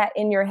all that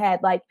in your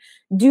head. Like,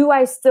 do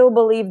I still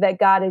believe that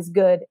God is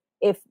good?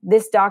 If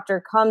this doctor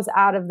comes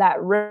out of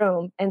that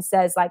room and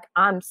says like,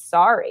 I'm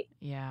sorry,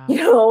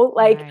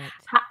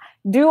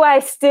 do I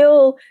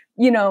still,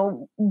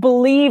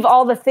 believe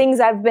all the things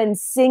I've been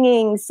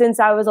singing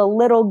since I was a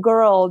little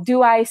girl?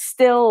 Do I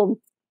still,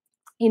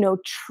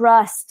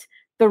 trust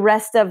the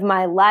rest of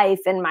my life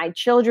and my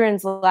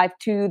children's life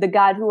to the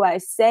God who I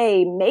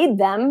say made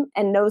them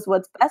and knows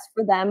what's best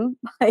for them?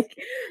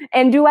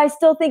 And do I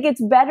still think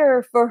it's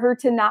better for her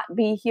to not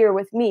be here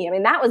with me? I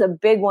mean, that was a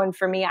big one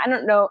for me. I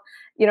don't know.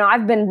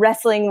 I've been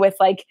wrestling with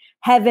like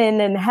heaven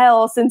and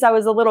hell since I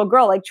was a little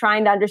girl, like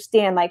trying to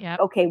understand like,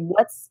 okay,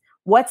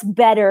 what's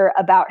better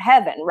about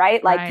heaven,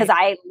 right? Like, because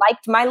I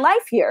liked my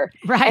life here.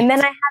 Right. And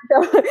then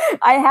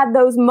I had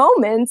those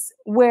moments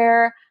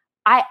where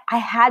I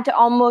had to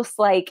almost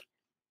like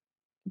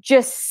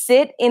just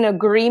sit in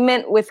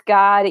agreement with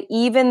God,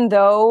 even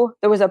though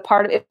there was a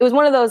part of it. It was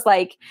one of those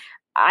like,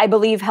 I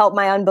believe help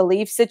my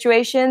unbelief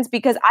situations,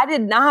 because I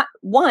did not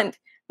want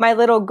my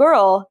little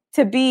girl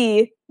to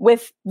be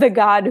with the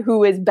God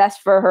who is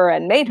best for her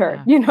and made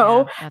her,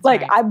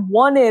 like I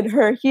wanted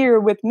her here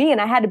with me. And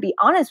I had to be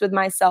honest with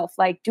myself.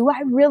 Like, do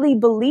I really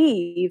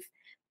believe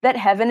that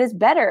heaven is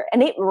better?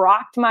 And it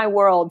rocked my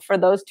world for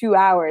those 2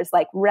 hours,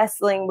 like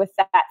wrestling with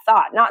that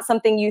thought, not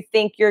something you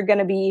think you're going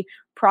to be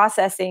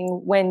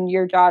processing when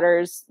your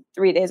daughter's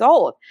 3 days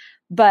old.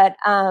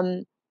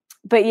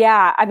 But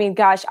yeah, I mean,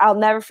 gosh, I'll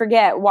never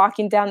forget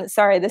walking down.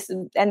 Sorry, this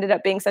ended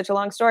up being such a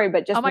long story,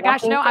 but just, oh my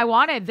gosh, no,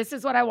 this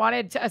is what I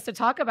wanted us to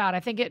talk about. I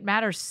think it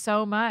matters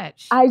so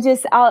much. I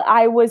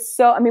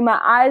mean,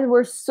 my eyes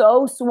were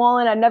so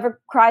swollen. I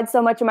never cried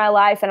so much in my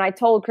life. And I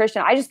told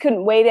Christian, I just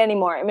couldn't wait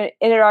anymore. I mean,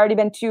 it had already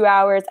been 2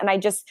 hours and I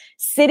just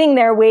sitting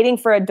there waiting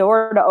for a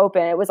door to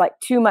open. It was like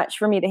too much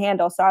for me to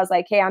handle. So I was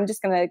like, hey, I'm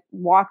just going to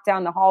walk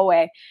down the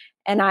hallway.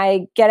 And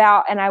I get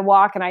out and I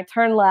walk and I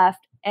turn left.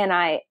 And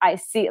I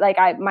see like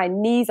my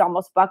knees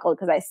almost buckled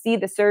because I see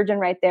the surgeon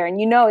right there.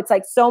 And it's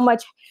like so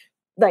much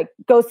like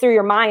goes through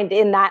your mind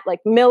in that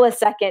like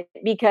millisecond,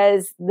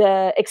 because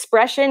the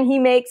expression he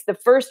makes, the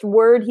first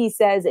word he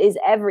says is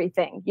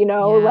everything,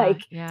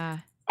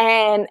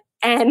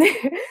 and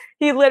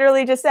he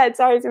literally just said,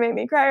 sorry to make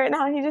me cry right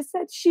now. He just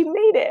said, she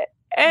made it.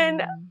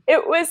 And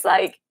it was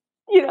like,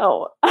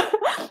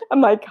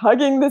 I'm like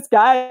hugging this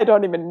guy I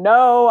don't even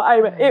know.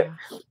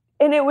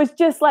 And it was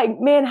just like,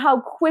 man,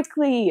 how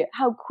quickly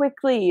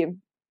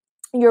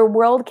your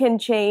world can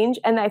change.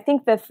 And I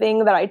think the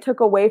thing that I took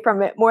away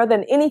from it more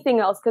than anything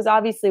else, because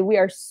obviously we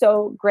are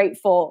so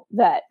grateful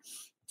that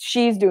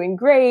she's doing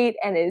great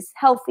and is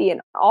healthy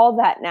and all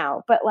that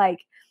now. But like,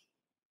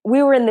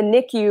 we were in the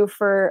NICU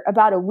for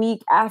about a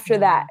week after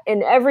that.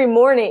 And every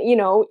morning,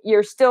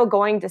 you're still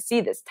going to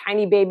see this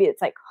tiny baby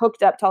that's like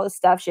hooked up to all this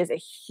stuff. She has a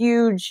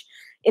huge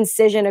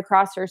incision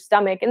across her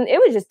stomach. And it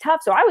was just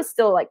tough. So I was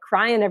still like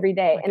crying every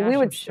day. Oh my gosh, we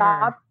would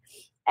stop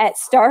at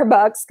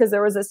Starbucks because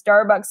there was a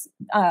Starbucks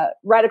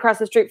right across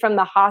the street from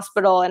the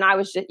hospital. And I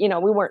was just, we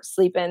weren't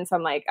sleeping. So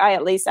I'm like, I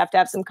at least have to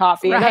have some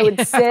coffee. And I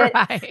would sit,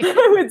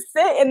 I would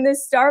sit in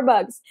this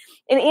Starbucks.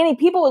 And Annie,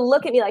 people would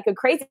look at me like a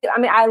crazy. I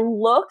mean, I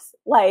looked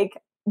like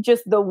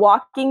just the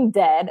Walking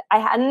Dead. I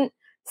hadn't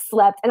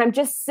slept. And I'm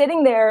just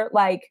sitting there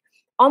like,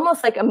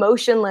 almost like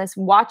emotionless,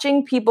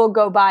 watching people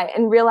go by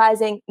and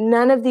realizing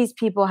none of these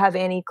people have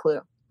any clue.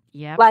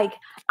 Yeah. Like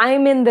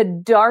I'm in the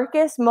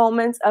darkest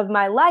moments of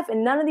my life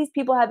and none of these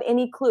people have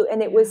any clue.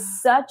 And it was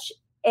such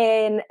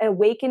an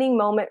awakening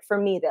moment for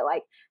me that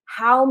like,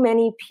 how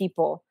many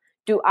people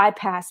do I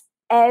pass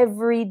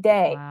every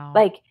day? Wow.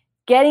 Like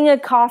getting a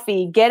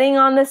coffee, getting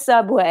on the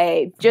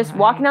subway, just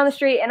walking down the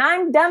street, and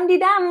I'm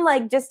dum-de-dum,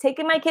 like just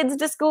taking my kids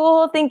to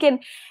school thinking,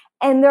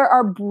 and there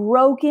are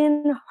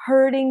broken,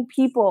 hurting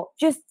people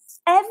just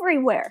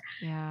everywhere.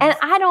 Yeah. And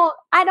I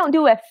don't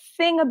do a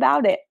thing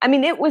about it. I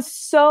mean, it was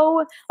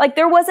so like,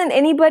 there wasn't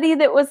anybody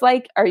that was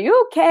like, are you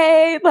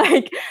okay?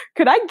 Like,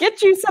 could I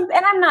get you something?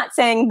 And I'm not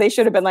saying they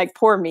should have been like,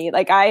 poor me.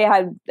 Like I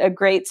had a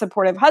great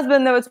supportive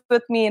husband that was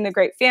with me and a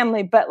great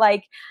family, but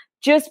like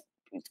just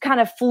kind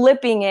of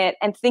flipping it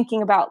and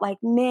thinking about like,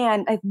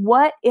 man, like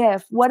what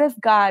if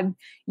God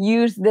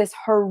used this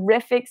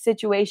horrific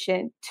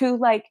situation to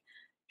like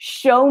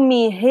show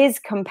me his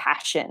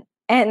compassion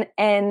and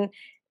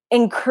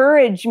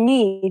encourage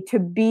me to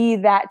be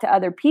that to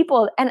other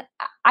people. And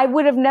I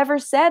would have never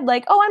said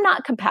like, oh, I'm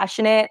not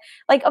compassionate.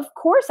 Like, of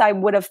course I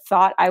would have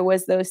thought I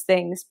was those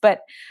things,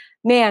 but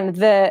man,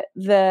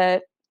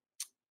 the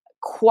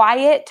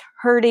quiet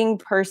hurting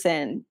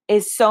person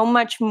is so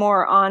much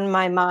more on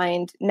my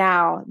mind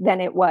now than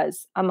it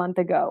was a month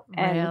ago.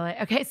 Really?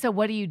 Okay. So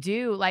what do you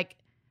do? Like,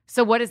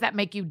 so what does that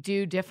make you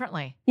do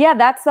differently? Yeah,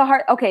 that's the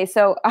hard. Okay.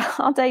 So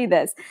I'll tell you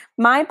this,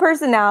 my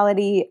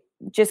personality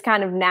just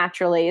kind of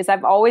naturally is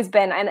I've always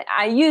been, and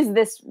I use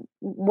this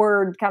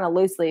word kind of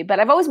loosely, but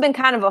I've always been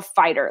kind of a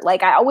fighter.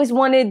 Like I always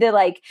wanted to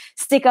like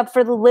stick up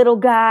for the little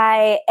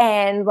guy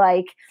and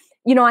like,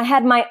 I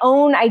had my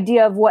own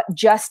idea of what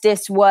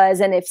justice was.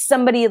 And if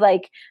somebody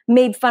like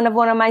made fun of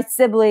one of my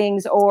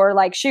siblings or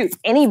like, shoot,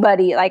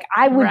 anybody, like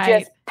I would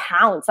just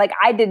pounce. Like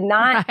I did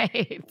not,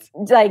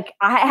 like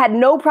I had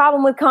no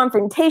problem with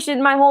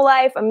confrontation my whole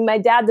life. I mean, my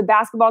dad's a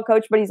basketball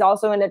coach, but he's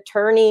also an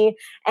attorney.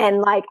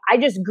 And like, I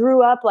just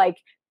grew up like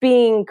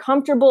being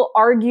comfortable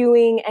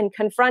arguing and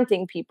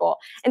confronting people.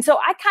 And so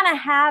I kind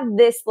of have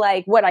this,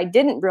 like, what I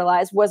didn't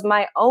realize was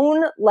my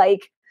own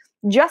like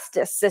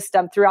justice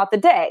system throughout the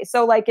day.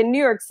 So like in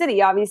New York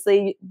City,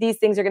 obviously these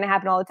things are going to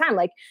happen all the time.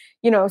 Like,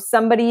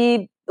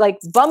 somebody like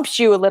bumps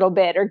you a little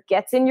bit or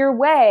gets in your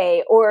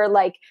way or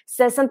like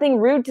says something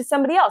rude to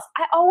somebody else.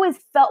 I always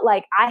felt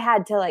like I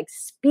had to like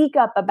speak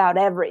up about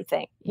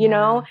everything, you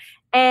know?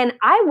 And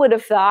I would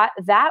have thought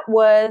that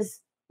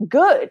was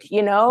good,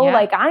 you know, Yeah.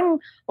 like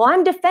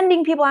I'm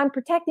defending people, I'm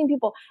protecting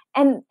people.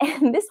 And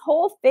this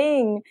whole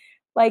thing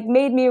like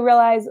made me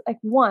realize like,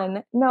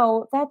 one,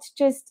 no, that's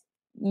just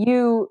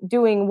you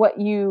doing what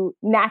you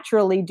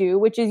naturally do,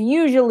 which is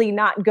usually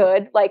not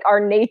good. Like our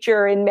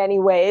nature in many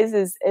ways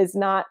is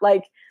not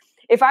like,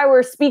 if I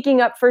were speaking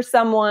up for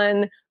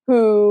someone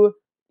who,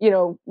 you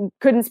know,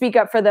 couldn't speak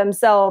up for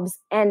themselves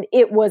and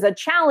it was a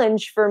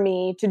challenge for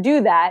me to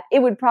do that, it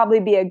would probably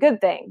be a good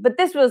thing. But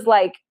this was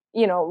like,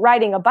 you know,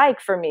 riding a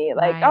bike for me.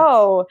 Like, Right.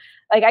 oh,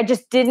 like I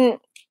just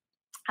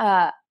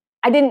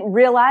I didn't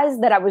realize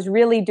that I was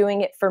really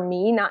doing it for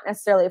me, not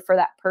necessarily for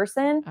that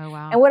person. Oh,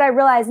 wow. And what I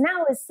realize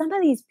now is some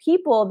of these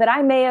people that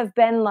I may have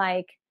been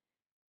like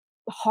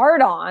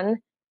hard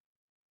on,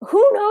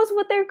 who knows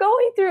what they're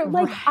going through?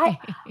 Like Right.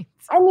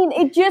 I mean,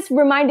 it just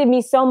reminded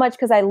me so much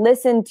because I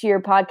listened to your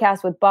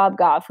podcast with Bob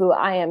Goff, who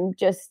I am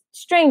just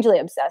strangely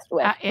obsessed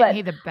with. Isn't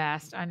he the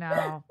best? I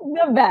know.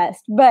 The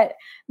best. But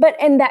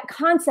and that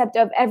concept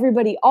of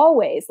everybody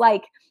always,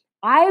 like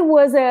I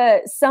was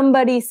a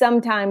somebody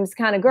sometimes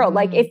kind of girl.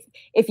 Like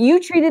if you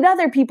treated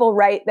other people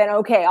right, then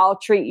okay, I'll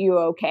treat you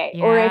okay.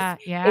 Yeah, Or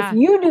if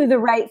you do the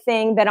right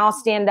thing, then I'll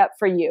stand up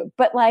for you.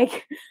 But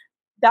like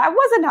that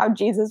wasn't how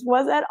Jesus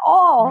was at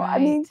all. Right. I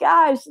mean,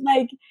 gosh,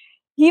 like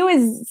he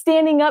was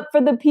standing up for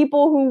the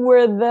people who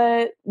were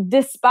the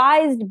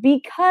despised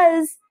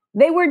because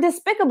they were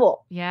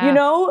despicable. Yeah. You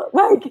know,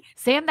 like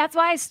Sam, that's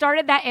why I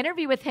started that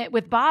interview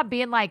with Bob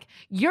being like,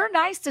 you're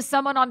nice to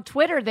someone on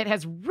Twitter that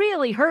has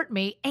really hurt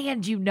me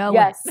and you know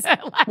yes. it.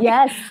 Like,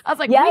 yes. I was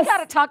like, yes. we got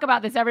to talk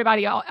about this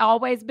everybody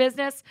always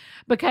business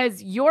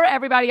because your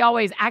everybody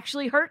always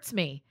actually hurts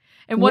me.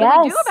 And what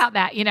do we do about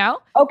that, you know?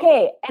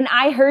 Okay. And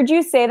I heard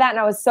you say that and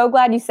I was so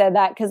glad you said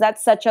that because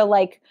that's such a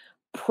like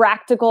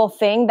practical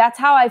thing. That's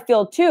how I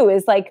feel too,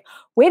 is like,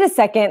 wait a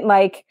second,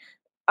 like,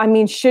 I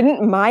mean,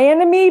 shouldn't my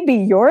enemy be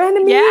your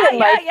enemy? Yeah, and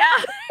like,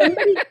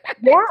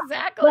 yeah.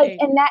 Exactly. Like,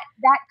 and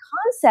that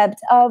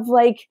concept of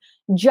like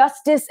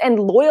justice and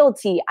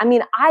loyalty. I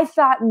mean, I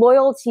thought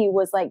loyalty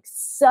was like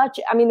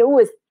it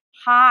was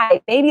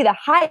high, maybe the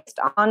highest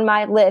on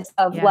my list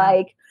of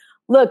like,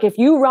 look, if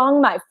you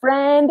wrong my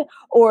friend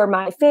or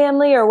my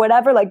family or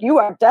whatever, like you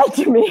are dead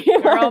to me.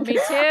 Girl, like, me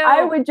too.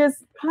 I would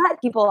just cut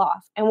people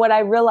off. And what I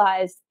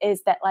realized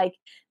is that like,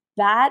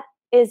 that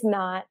is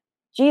not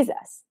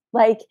Jesus.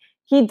 Like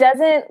he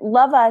doesn't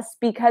love us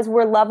because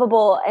we're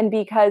lovable and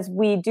because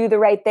we do the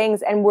right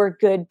things and we're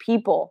good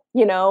people,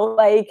 you know,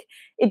 like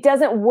it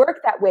doesn't work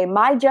that way.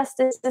 My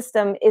justice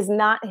system is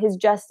not his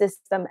justice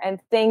system. And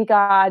thank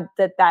God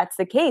that that's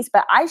the case.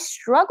 But I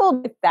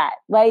struggled with that.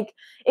 Like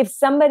if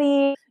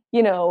somebody,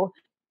 you know,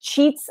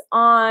 cheats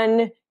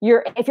on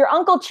if your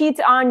uncle cheats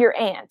on your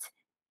aunt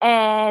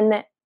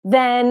and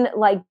then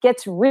like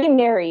gets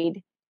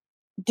remarried,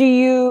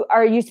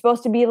 are you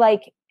supposed to be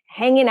like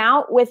hanging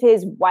out with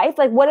his wife?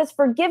 Like what does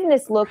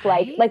forgiveness look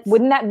like? Like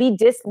wouldn't that be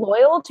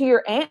disloyal to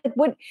your aunt?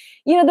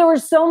 There were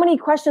so many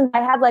questions I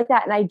had like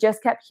that and I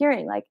just kept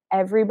hearing like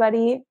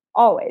everybody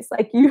always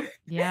like you.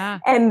 Yeah.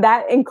 And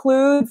that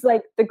includes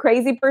like the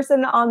crazy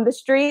person on the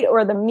street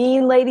or the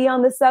mean lady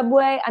on the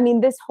subway. I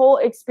mean, this whole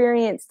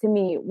experience to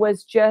me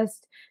was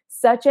just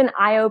such an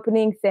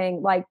eye-opening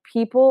thing. Like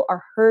people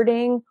are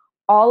hurting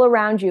all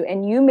around you.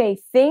 And you may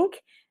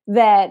think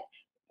that,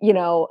 you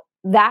know,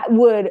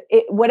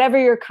 whatever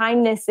your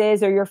kindness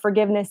is or your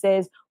forgiveness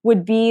is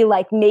would be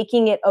like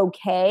making it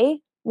okay,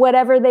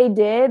 whatever they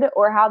did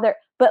or how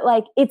but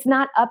like, it's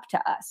not up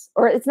to us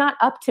or it's not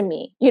up to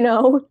me, you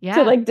know,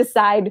 to like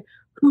decide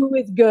who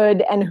is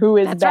good and who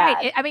is That's bad.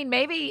 Right. I mean,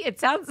 maybe it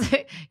sounds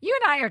you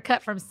and I are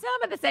cut from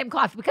some of the same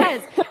cloth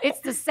because it's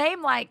the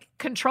same like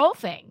control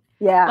thing.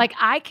 Yeah. Like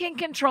I can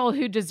control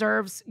who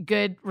deserves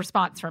good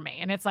response from me.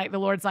 And it's like the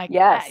Lord's like,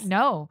 yes.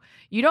 No,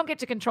 you don't get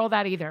to control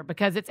that either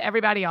because it's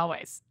everybody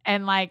always.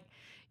 And like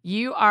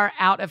you are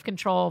out of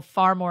control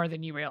far more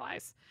than you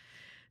realize.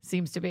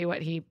 Seems to be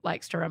what he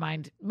likes to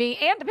remind me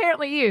and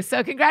apparently you.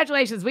 So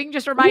congratulations. We can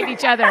just remind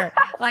each other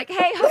like,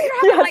 hey, hope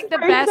you're having like the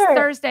best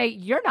Thursday.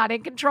 You're not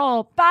in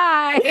control.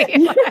 Bye.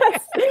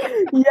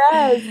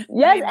 yes.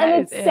 And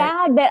it's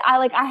sad that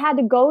I had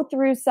to go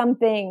through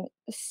something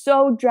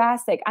so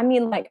drastic. I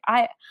mean, like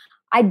I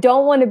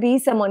don't want to be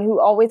someone who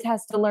always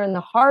has to learn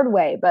the hard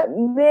way, but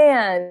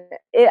man,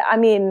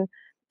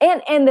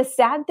 and the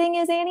sad thing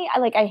is, Annie,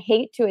 I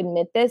hate to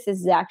admit this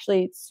is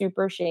actually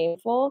super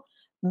shameful.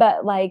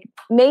 But like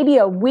maybe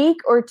a week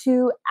or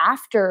two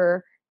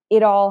after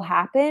it all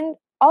happened,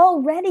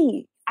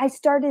 already I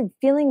started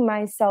feeling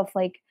myself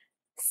like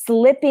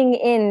slipping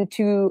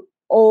into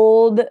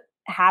old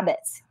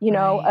habits, you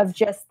know, of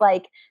just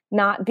like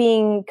not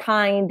being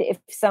kind if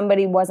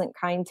somebody wasn't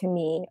kind to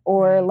me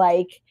or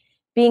like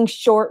being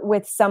short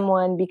with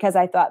someone because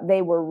I thought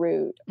they were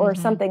rude or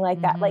something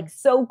like that. Like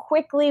so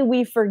quickly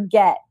we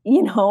forget,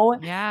 you know?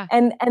 Yeah.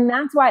 And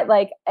that's why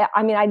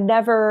I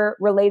never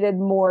related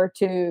more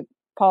to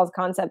Paul's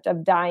concept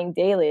of dying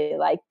daily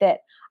like that.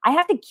 I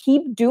have to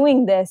keep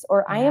doing this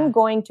or I Yeah. am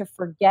going to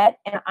forget.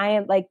 And I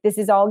am like, this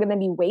is all going to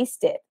be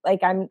wasted.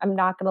 Like I'm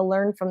not going to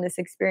learn from this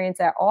experience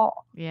at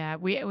all. Yeah,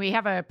 we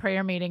have a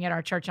prayer meeting at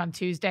our church on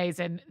Tuesdays,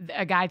 and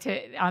a guy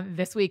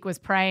this week was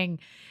praying,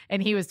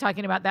 and he was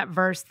talking about that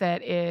verse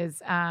that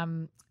is,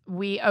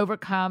 we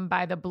overcome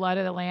by the blood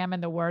of the Lamb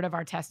and the word of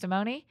our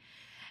testimony.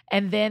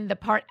 And then the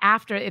part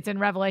after, it's in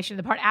Revelation,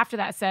 the part after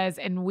that says,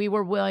 and we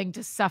were willing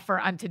to suffer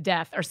unto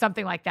death, or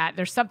something like that.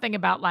 There's something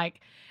about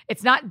like,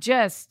 it's not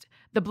just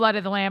the blood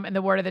of the Lamb and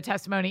the word of the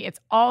testimony, it's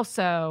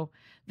also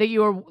that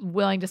you are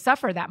willing to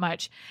suffer that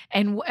much.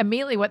 And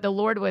immediately what the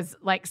Lord was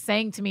like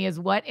saying to me is,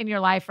 what in your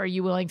life are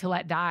you willing to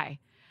let die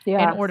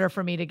in order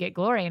for me to get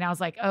glory? And I was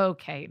like,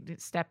 okay,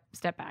 step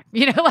back,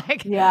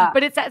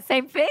 but it's that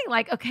same thing.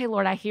 Like, okay,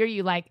 Lord, I hear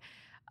you. Like,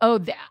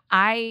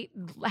 I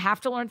have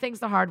to learn things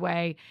the hard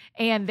way.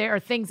 And there are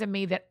things in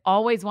me that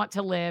always want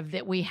to live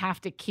that we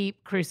have to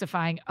keep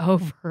crucifying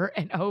over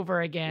and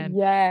over again.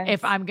 Yes.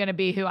 If I'm going to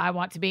be who I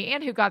want to be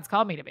and who God's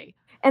called me to be.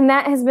 And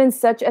that has been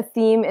such a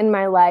theme in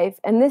my life.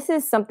 And this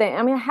is something,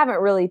 I mean, I haven't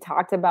really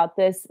talked about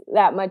this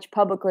that much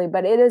publicly,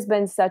 but it has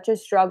been such a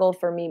struggle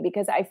for me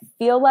because I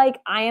feel like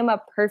I am a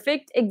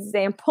perfect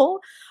example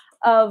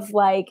of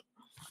like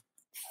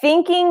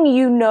thinking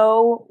you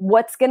know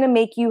what's going to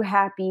make you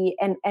happy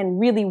and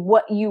really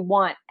what you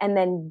want, and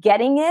then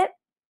getting it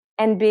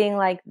and being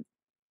like,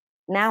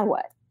 now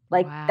what?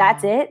 Like, wow.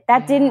 That's it.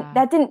 That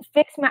didn't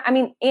fix I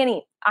mean,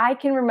 Annie, I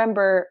can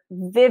remember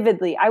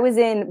vividly. I was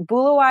in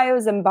Bulawayo,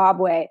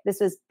 Zimbabwe. This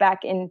was back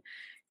in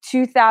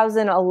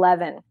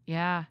 2011.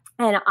 Yeah.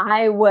 And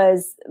I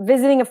was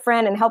visiting a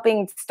friend and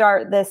helping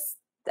start this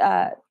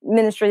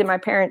ministry that my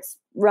parents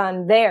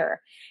run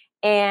there.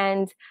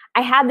 And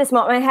I had this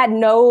moment. I had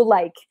no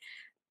like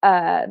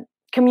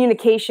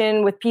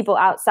communication with people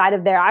outside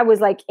of there. I was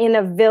like in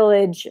a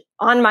village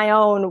on my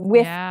own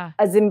with a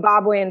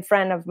Zimbabwean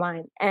friend of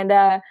mine. And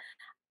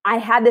I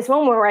had this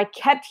moment where I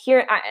kept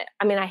hearing,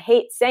 I mean, I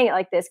hate saying it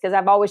like this because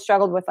I've always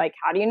struggled with like,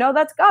 how do you know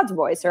that's God's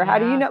voice? Or how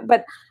do you know?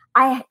 But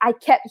I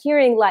kept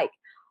hearing like,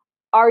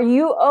 are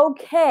you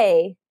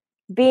okay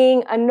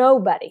being a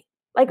nobody?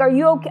 Like, are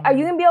you okay? Are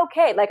you going to be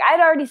okay? Like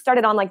I'd already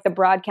started on like the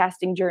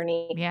broadcasting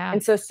journey. Yeah.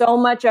 And so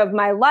much of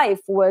my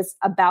life was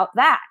about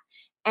that.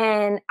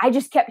 And I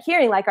just kept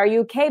hearing like, are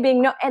you okay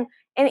being no? And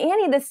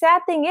Annie, the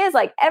sad thing is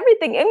like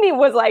everything in me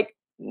was like,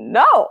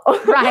 no,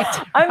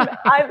 right. I'm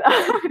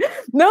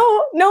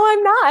no,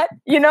 I'm not,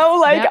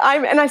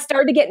 and I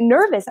started to get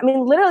nervous. I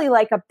mean, literally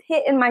like a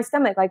pit in my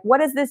stomach. Like, what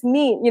does this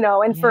mean?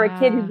 And for a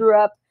kid who grew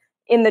up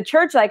in the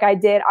church, like I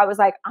did, I was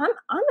like, I'm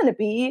going to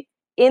be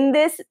in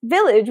this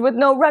village with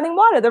no running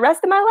water the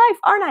rest of my life,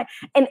 aren't I?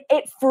 And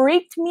it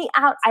freaked me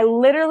out. I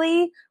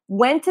literally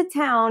went to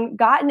town,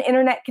 got an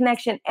internet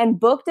connection, and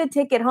booked a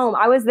ticket home.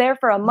 I was there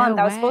for a month.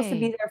 I was supposed to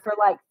be there for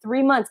like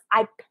 3 months.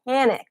 I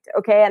panicked,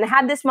 okay? And I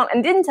had this moment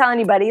and didn't tell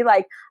anybody.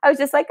 Like, I was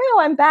just like, oh,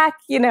 I'm back,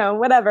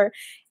 whatever.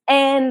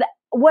 And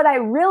what I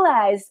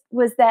realized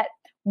was that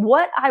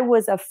what I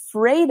was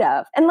afraid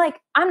of, and like,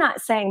 I'm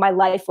not saying my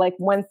life like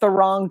went the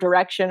wrong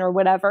direction or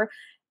whatever.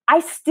 I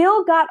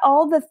still got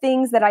all the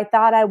things that I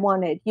thought I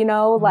wanted,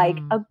 like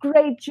a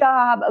great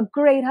job, a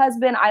great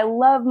husband. I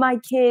love my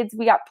kids.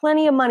 We got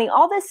plenty of money,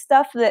 all this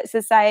stuff that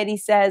society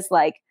says,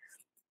 like,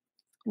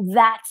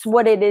 that's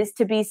what it is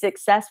to be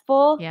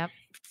successful. Yep.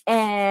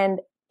 And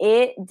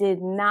it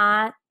did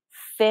not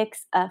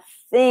fix a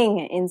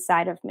thing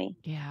inside of me.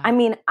 Yeah. I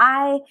mean,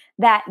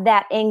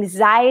 that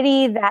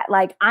anxiety, that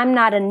like, I'm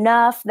not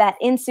enough, that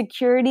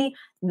insecurity,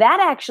 that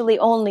actually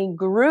only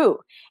grew.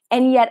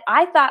 And yet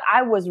I thought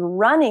I was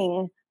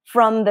running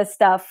from the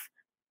stuff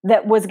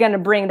that was going to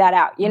bring that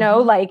out,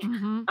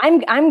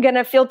 I'm going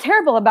to feel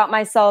terrible about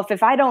myself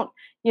if I don't,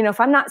 if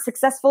I'm not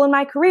successful in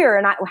my career,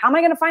 and how am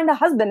I going to find a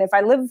husband if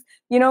I live,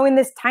 in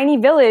this tiny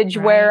village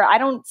where I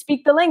don't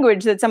speak the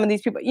language that some of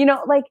these people,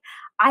 like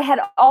I had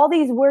all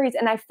these worries.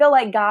 And I feel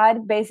like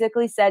God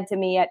basically said to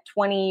me at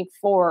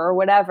 24 or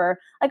whatever,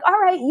 like, all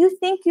right, you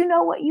think you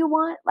know what you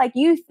want? Like,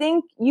 you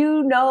think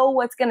you know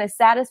what's going to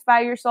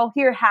satisfy your soul?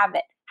 Here, have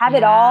it. Have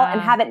it all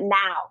and have it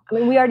now. I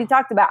mean, we already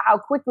talked about how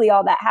quickly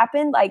all that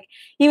happened. Like,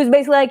 he was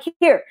basically like,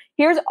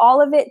 here's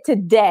all of it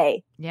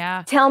today.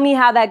 Yeah. Tell me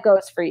how that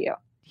goes for you.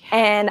 Yeah.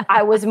 And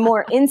I was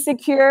more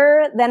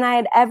insecure than I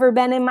had ever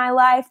been in my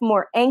life,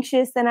 more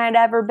anxious than I'd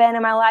ever been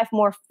in my life,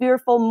 more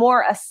fearful,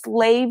 more a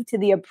slave to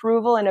the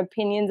approval and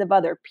opinions of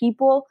other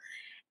people.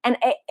 And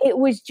it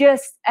was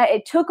just,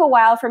 it took a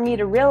while for me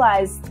to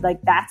realize,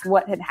 like, that's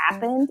what had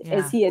happened,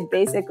 is he had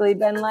basically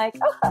been like,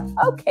 oh,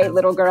 okay,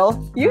 little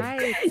girl, you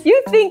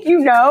think you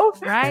know,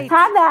 right?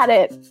 Have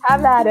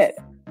at it.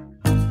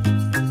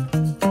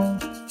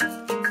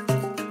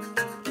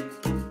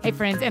 Hey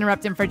friends,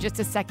 interrupting for just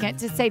a second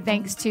to say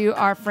thanks to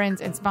our friends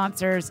and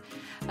sponsors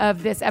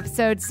of this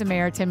episode,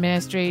 Samaritan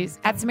Ministries.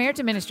 At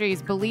Samaritan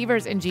Ministries,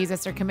 believers in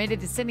Jesus are committed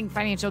to sending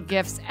financial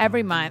gifts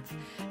every month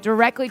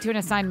directly to an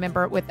assigned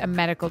member with a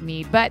medical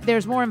need. But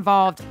there's more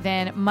involved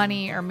than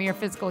money or mere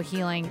physical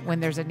healing when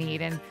there's a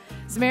need. And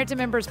Samaritan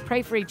members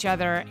pray for each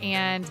other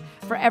and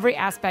for every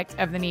aspect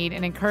of the need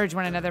and encourage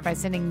one another by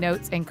sending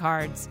notes and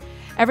cards.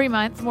 Every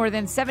month, more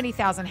than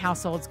 70,000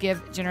 households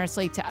give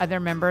generously to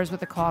other members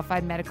with a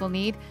qualified medical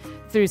need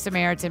through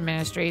Samaritan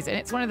Ministries. And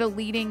it's one of the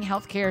leading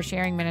healthcare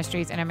sharing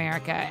ministries in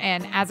America.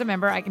 And as a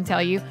member, I can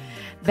tell you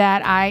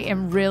that I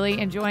am really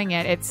enjoying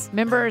it. It's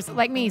members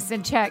like me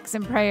send checks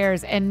and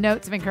prayers and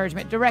notes of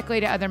encouragement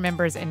directly to other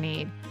members in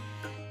need.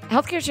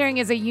 Healthcare sharing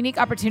is a unique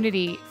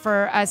opportunity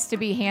for us to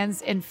be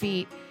hands and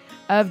feet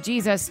of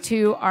Jesus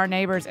to our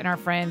neighbors and our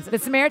friends. The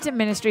Samaritan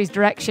Ministries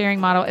direct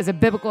sharing model is a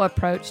biblical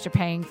approach to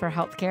paying for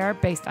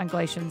healthcare based on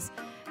Galatians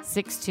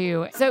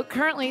 6:2. So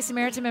currently,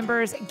 Samaritan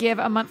members give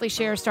a monthly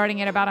share starting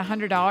at about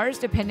 $100,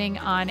 depending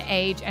on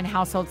age and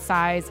household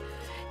size.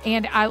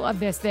 And I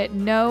love this, that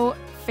no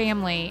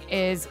family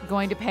is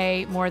going to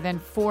pay more than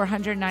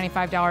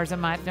 $495 a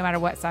month, no matter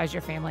what size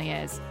your family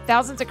is.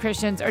 Thousands of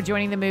Christians are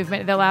joining the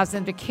movement that allows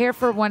them to care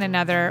for one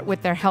another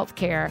with their health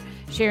care,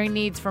 sharing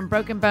needs from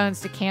broken bones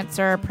to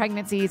cancer,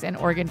 pregnancies, and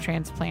organ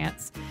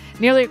transplants.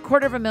 Nearly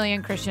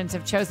 250,000 Christians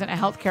have chosen a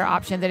healthcare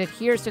option that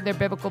adheres to their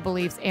biblical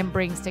beliefs and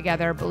brings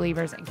together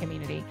believers and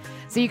community.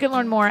 So you can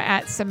learn more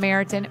at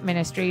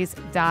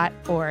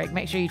SamaritanMinistries.org.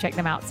 Make sure you check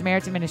them out,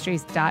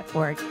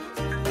 SamaritanMinistries.org.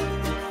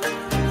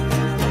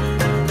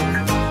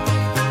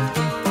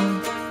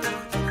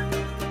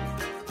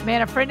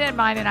 Man, a friend of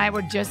mine and I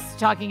were just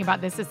talking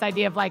about this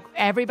idea of like,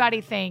 everybody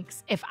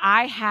thinks if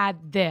I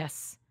had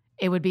this,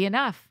 it would be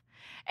enough.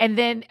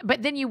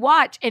 But then you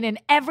watch, and in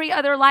every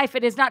other life,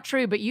 it is not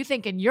true, but you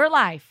think in your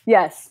life,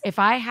 yes, if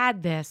I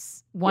had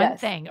this one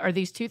thing or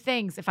these two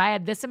things, if I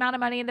had this amount of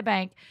money in the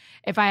bank,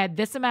 if I had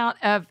this amount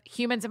of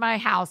humans in my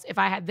house, if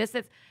I had this,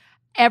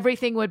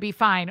 everything would be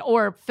fine,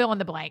 or fill in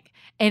the blank.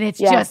 And it's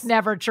just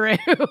never true.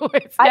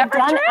 It's never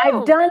true.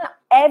 I've done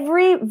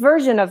every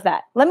version of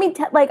that. Let me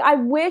I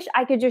wish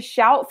I could just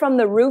shout from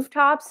the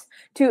rooftops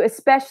to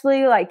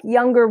especially like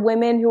younger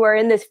women who are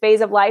in this phase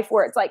of life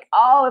where it's like,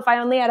 oh, if I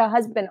only had a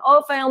husband, oh,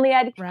 if I only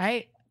had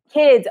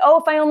kids, oh,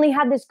 if I only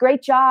had this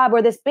great job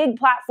or this big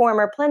platform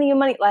or plenty of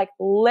money, like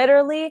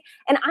literally.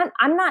 And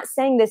I'm not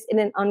saying this in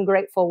an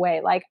ungrateful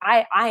way. Like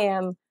I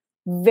am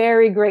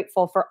very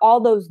grateful for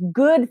all those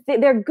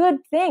they're good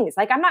things.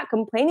 Like I'm not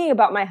complaining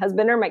about my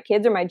husband or my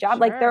kids or my job. Sure.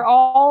 Like they're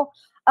all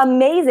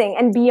amazing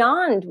and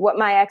beyond what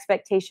my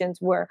expectations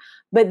were,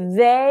 but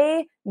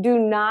they do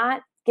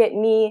not get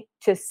me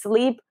to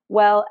sleep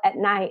well at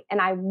night.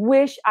 And I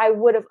wish I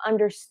would have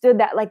understood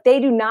that. Like they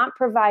do not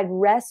provide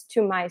rest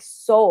to my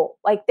soul.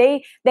 Like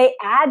they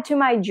add to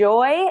my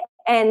joy,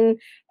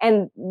 and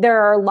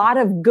there are a lot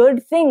of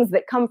good things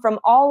that come from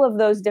all of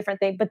those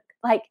different things, but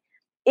like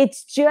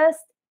it's just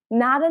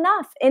not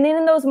enough. And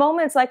in those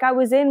moments, like I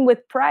was in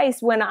with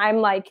Price, when I'm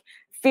like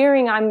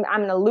fearing I'm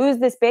going to lose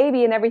this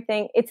baby and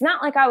everything, it's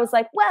not like I was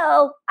like,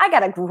 well, I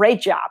got a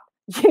great job,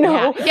 you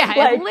know? Yeah, like,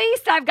 at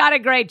least I've got a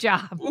great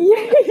job.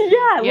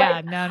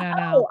 Yeah.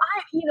 No.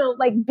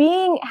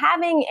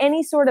 Having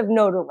any sort of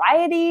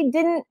notoriety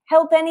didn't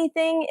help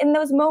anything in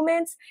those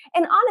moments.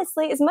 And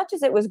honestly, as much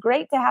as it was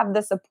great to have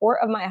the support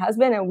of my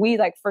husband, and we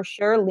like for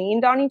sure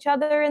leaned on each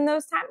other in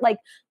those times, like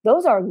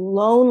those are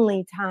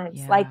lonely times.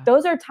 Yeah. Like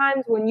those are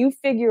times when you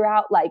figure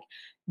out like,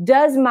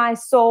 does my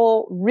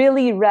soul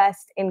really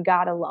rest in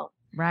God alone?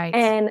 Right.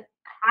 And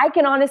I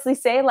can honestly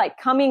say, like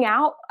coming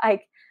out,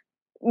 like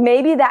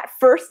maybe that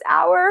first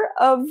hour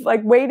of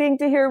like waiting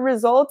to hear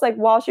results, like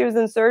while she was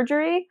in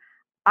surgery,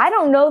 I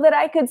don't know that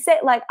I could say,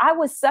 like, I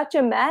was such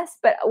a mess,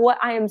 but what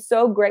I am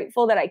so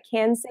grateful that I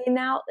can say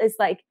now is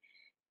like,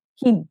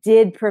 he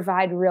did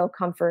provide real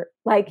comfort.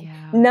 Like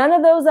none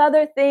of those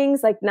other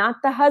things, like not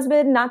the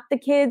husband, not the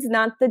kids,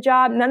 not the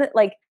job, none of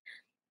like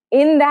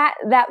in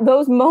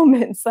those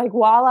moments, like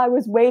while I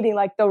was waiting,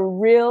 like the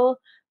real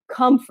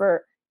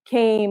comfort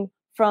came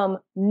from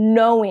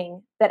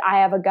knowing that I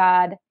have a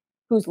God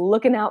who's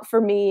looking out for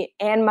me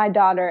and my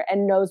daughter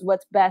and knows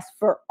what's best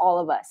for all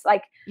of us.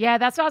 Like, yeah,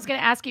 that's what I was going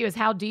to ask you is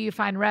how do you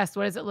find rest?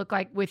 What does it look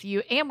like with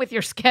you and with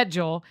your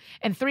schedule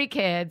and 3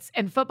 kids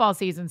and football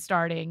season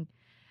starting?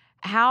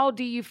 How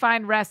do you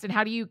find rest and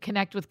how do you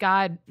connect with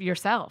God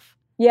yourself?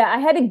 Yeah, I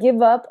had to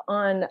give up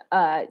on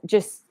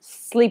just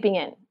sleeping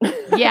in.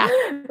 Yeah.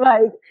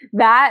 Like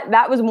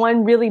that was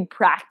one really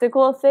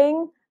practical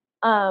thing.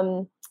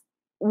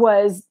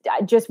 Was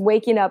just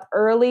waking up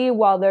early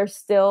while there's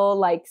still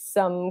like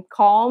some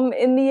calm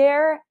in the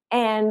air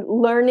and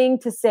learning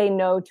to say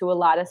no to a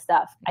lot of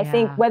stuff. Yeah. I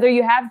think whether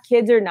you have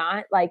kids or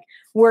not, like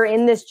we're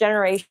in this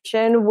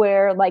generation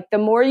where like the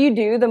more you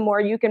do, the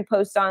more you can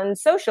post on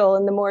social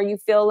and the more you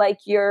feel like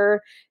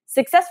you're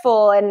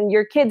successful and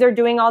your kids are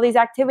doing all these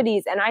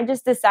activities. And I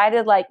just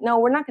decided like, no,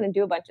 we're not going to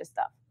do a bunch of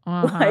stuff.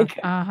 We're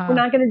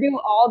not going to do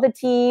all the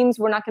teams.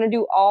 We're not going to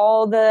do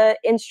all the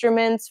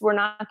instruments. I'm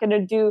not going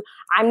to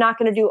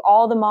do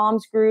all the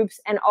moms groups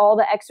and all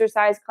the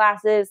exercise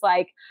classes.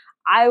 Like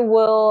I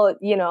will,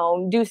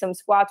 do some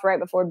squats right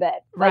before bed.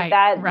 Like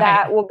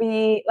that will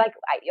be like,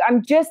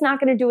 I'm just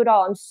not going to do it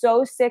all. I'm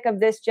so sick of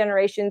this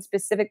generation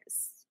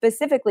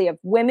specifically of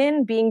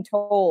women being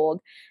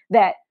told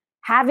that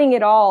having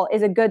it all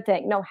is a good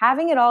thing. No,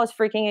 having it all is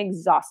freaking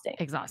exhausting.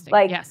 Exhausting.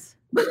 Like, yes.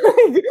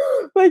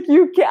 like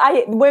you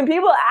can when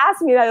people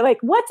ask me that, like,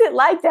 what's it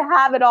like to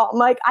have it all? I'm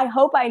like, I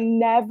hope I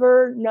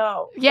never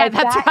know. Yeah, like,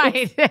 that's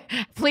right.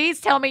 Please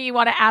tell me you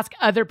want to ask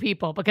other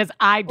people because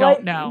I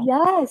don't know.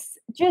 Yes.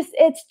 Just,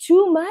 it's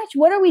too much.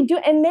 What are we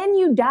doing? And then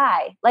you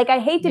die. Like, I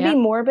hate to be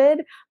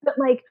morbid, but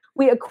like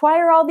we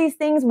acquire all these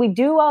things, we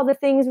do all the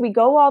things, we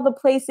go all the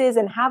places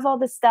and have all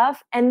the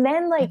stuff. And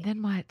then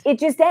what? It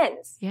just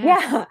ends. Yes.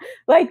 Yeah.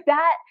 Like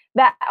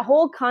that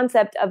whole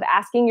concept of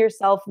asking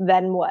yourself,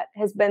 then what,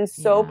 has been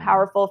so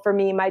powerful for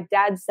me. My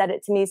dad said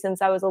it to me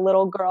since I was a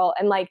little girl.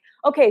 And like,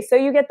 okay, so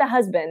you get the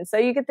husband, so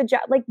you get the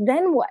job, like,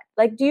 then what?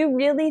 Like, do you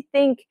really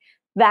think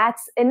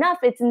that's enough?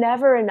 It's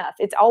never enough.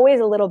 It's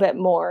always a little bit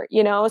more,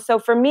 you know? So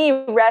for me,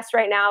 rest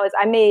right now is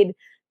I made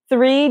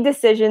 3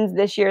 decisions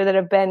this year that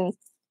have been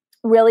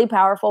really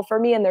powerful for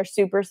me. And they're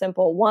super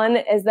simple. One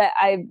is that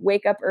I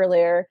wake up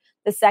earlier.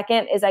 The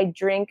second is I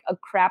drink a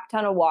crap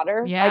ton of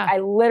water. Yeah. Like, I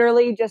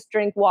literally just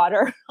drink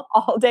water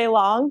all day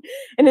long.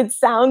 And it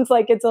sounds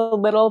like it's a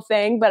little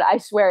thing, but I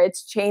swear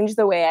it's changed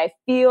the way I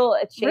feel.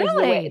 It's changed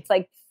the way it's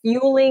like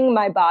fueling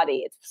my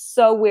body. It's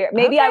so weird.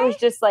 Maybe I was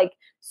just like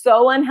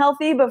so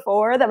unhealthy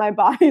before that my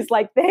body's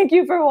like, thank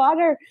you for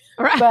water.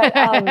 Right.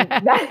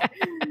 But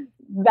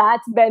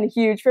that's been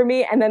huge for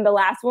me. And then the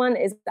last one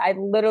is I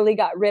literally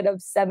got rid of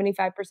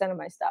 75% of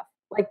my stuff.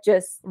 Like,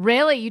 just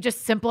really, you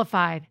just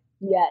simplified.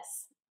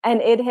 Yes. And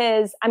it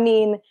has, I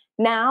mean,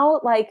 now,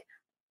 like,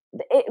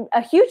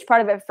 a huge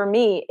part of it for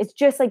me is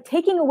just like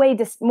taking away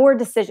more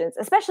decisions,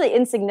 especially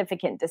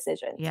insignificant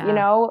decisions, you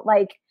know,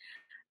 like,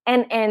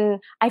 and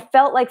I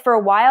felt like for a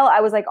while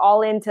I was like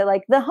all into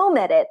like the home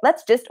edit.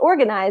 Let's just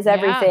organize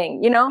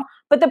everything, you know?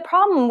 But the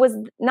problem was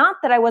not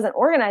that I wasn't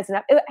organized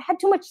enough. It had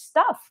too much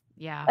stuff.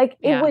 Yeah. Like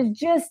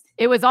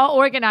it was all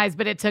organized,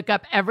 but it took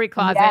up every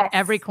closet,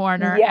 every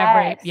corner,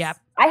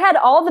 I had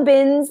all the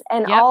bins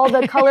and all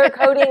the color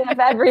coding of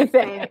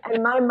everything.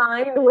 And my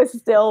mind was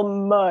still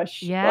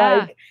mush. Yeah.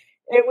 Like,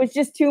 it was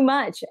just too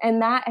much.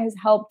 And that has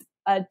helped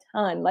a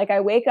ton. Like,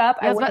 I wake up,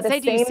 I was about to say,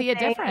 do you see a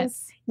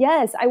difference?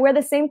 Yes. I wear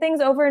the same things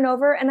over and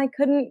over and I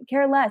couldn't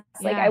care less.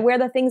 Like, I wear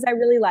the things I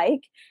really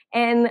like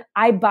and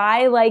I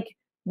buy like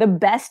the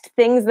best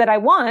things that I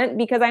want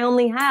because I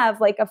only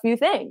have like a few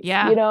things,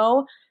 you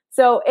know?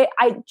 So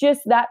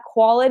that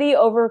quality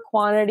over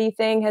quantity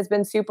thing has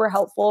been super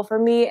helpful for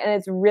me. And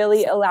it's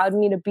really allowed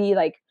me to be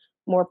like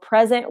more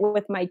present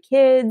with my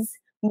kids,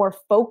 more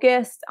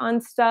focused on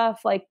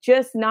stuff, like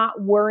just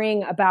not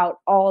worrying about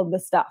all of the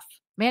stuff.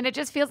 Man, it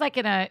just feels like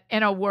in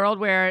a world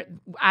where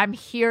I'm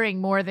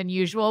hearing more than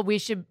usual,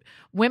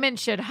 women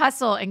should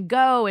hustle and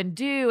go and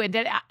do.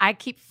 And I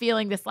keep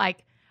feeling this,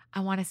 like, I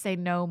want to say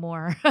no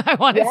more. I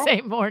want to say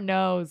more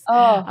no's.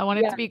 I want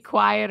it to be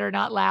quieter,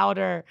 not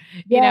louder,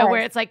 you know,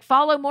 where it's like,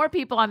 follow more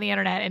people on the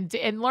internet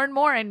and learn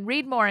more and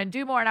read more and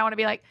do more. And I want to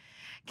be like,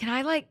 can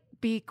I like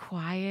be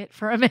quiet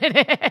for a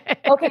minute?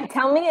 Okay.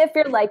 Tell me if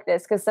you're like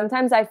this. Cause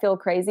sometimes I feel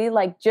crazy,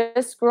 like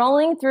just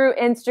scrolling through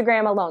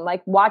Instagram alone,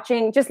 like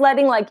just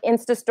letting like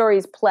Insta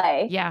stories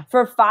play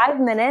for 5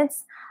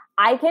 minutes.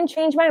 I can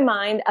change my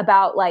mind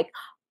about like,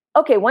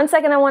 okay, 1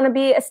 second I want to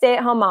be a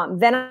stay-at-home mom.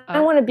 Then I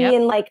want to be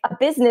in like a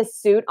business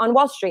suit on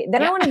Wall Street.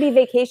 Then I want to be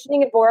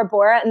vacationing at Bora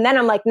Bora. And then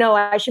I'm like, no,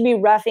 I should be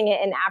roughing it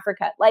in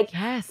Africa. Like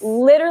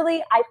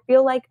literally, I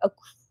feel like a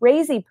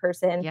crazy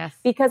person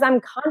because I'm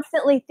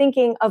constantly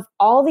thinking of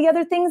all the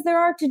other things there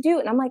are to do.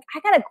 And I'm like, I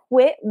got to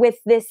quit with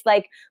this,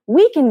 like,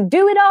 we can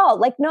do it all.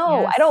 Like,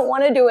 no, I don't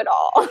want to do it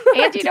all.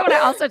 And you know what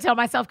I also tell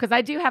myself? Because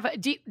I do have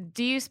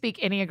do you speak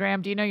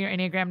Enneagram? Do you know your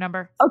Enneagram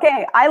number?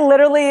 Okay.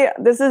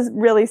 This is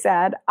really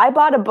sad. I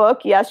bought a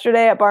book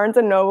yesterday at Barnes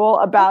 & Noble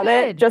about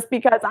it just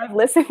because I've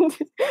listened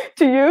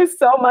to you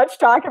so much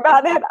talk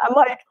about it. I'm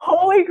like,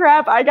 holy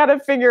crap, I got to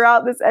figure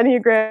out this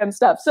Enneagram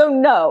stuff. So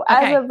no,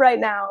 as of right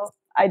now,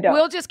 I don't.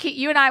 We'll just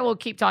you and I will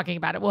keep talking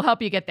about it. We'll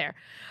help you get there.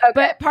 Okay.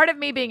 But part of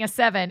me being a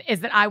 7 is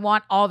that I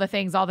want all the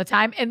things all the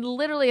time. And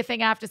literally a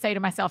thing I have to say to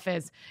myself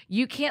is,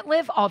 you can't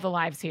live all the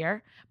lives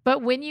here,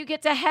 but when you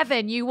get to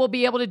heaven, you will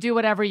be able to do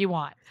whatever you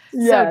want.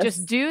 So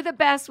just do the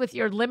best with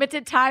your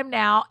limited time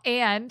now.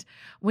 And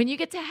when you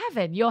get to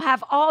heaven, you'll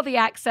have all the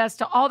access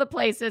to all the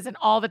places and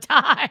all the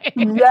time.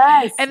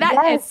 Yes. And that,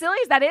 as silly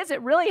as that is,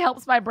 it really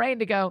helps my brain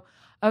to go,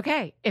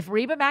 okay, if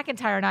Reba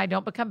McEntire and I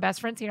don't become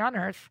best friends here on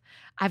earth,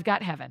 I've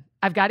got heaven.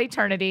 I've got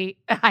eternity.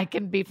 I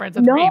can be friends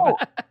with Reba.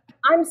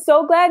 I'm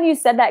so glad you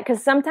said that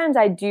because sometimes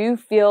I do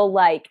feel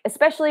like,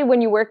 especially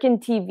when you work in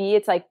TV,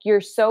 it's like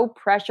you're so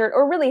pressured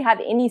or really have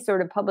any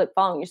sort of public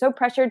following. You're so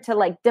pressured to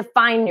like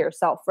define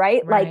yourself,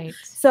 right? Like,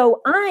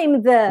 so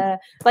I'm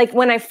like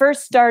when I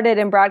first started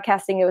in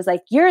broadcasting, it was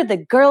like, you're the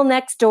girl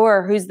next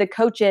door who's the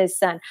coach's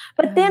son.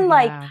 But then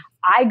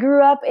I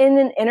grew up in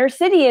an inner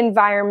city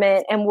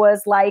environment and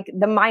was like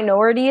the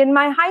minority in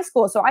my high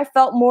school. So I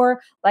felt more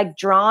like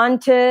drawn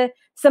to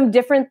some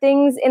different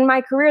things in my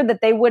career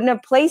that they wouldn't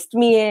have placed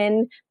me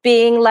in,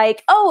 being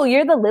like, oh,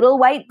 you're the little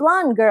white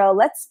blonde girl.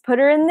 Let's put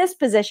her in this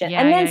position.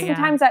 And then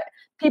sometimes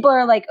people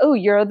are like, oh,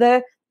 you're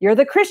the you're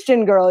the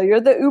Christian girl,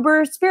 you're the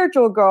uber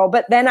spiritual girl.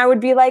 But then I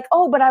would be like,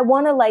 oh, but I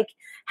want to like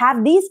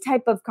have these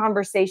type of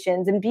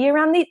conversations and be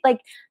around these,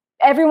 like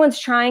everyone's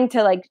trying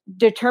to like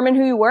determine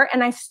who you were.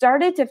 And I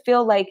started to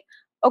feel like,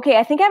 okay,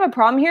 I think I have a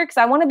problem here because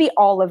I want to be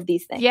all of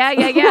these things. Yeah.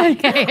 Like,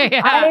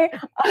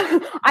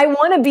 I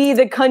want to be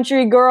the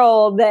country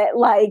girl that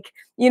like,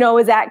 you know,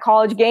 is at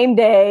college game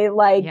day,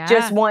 like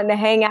just wanting to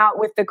hang out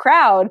with the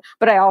crowd,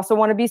 but I also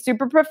want to be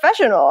super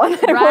professional.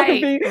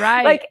 Right.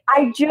 Like,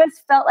 I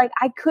just felt like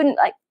I couldn't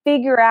like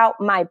figure out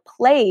my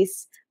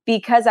place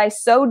because I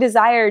so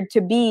desired to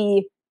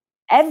be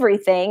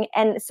everything,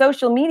 and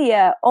social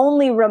media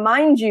only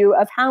reminds you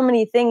of how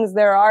many things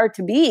there are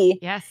to be.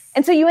 Yes.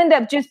 And so you end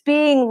up just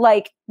being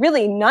like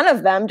really none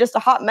of them, just a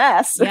hot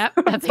mess. Yep,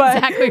 that's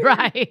exactly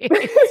right.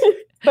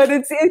 But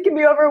it can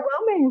be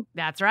overwhelming.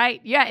 That's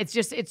right. Yeah, it's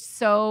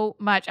so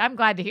much. I'm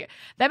glad to hear.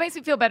 That makes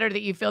me feel better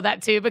that you feel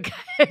that too,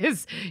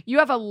 because you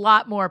have a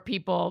lot more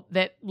people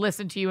that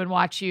listen to you and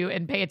watch you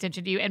and pay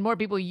attention to you, and more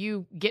people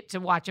you get to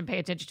watch and pay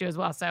attention to as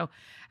well. So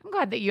I'm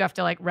glad that you have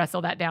to like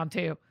wrestle that down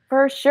too.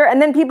 For sure. And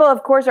then people,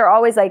 of course, are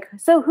always like,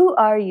 so who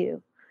are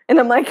you? And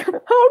I'm like,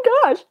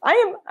 oh gosh,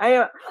 I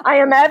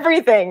am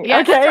everything. Yeah,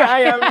 okay, right.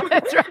 I am.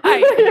 That's right.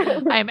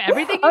 I am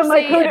everything you I'm see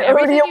like, who and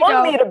everything do you want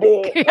don't. me to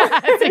be? Yeah,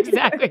 that's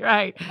exactly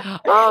right.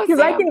 Oh, because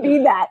I can be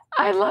that.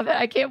 I love it.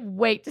 I can't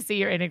wait to see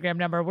your Enneagram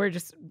number.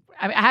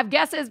 I have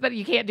guesses, but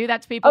you can't do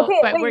that to people. Okay,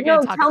 but we're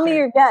going to talk. Tell me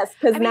your guess,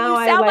 because now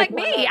you sound like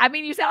me.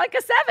 You sound like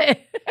a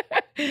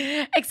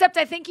 7. Except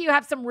I think you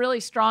have some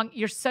really strong.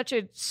 You're such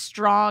a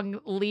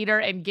strong leader,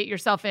 and get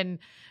yourself in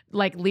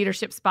like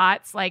leadership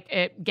spots, like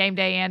at game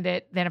day and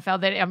at the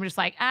NFL. That I'm just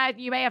like,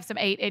 you may have some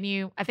 8 in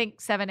you. I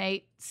think 7,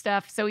 8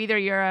 stuff. So either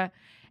you're a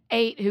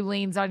 8 who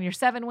leans on your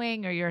 7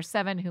 wing, or you're a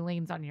 7 who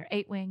leans on your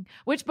 8 wing.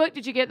 Which book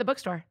did you get at the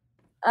bookstore?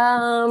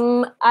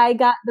 I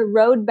got The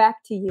Road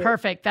Back to You.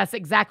 Perfect. That's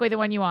exactly the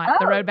one you want.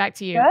 The Road Back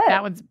to You. Good.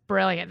 That one's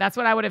brilliant. That's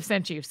what I would have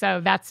sent you. So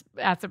that's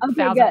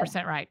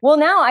 1,000% right. Well,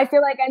 now I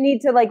feel like I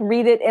need to like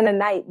read it in a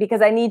night,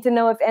 because I need to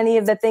know if any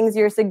of the things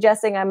you're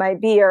suggesting I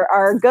might be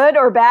are good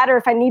or bad, or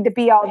if I need to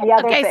be all the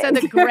other things. Okay, so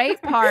the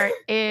great part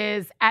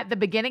is at the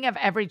beginning of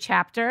every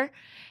chapter,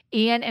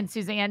 Ian and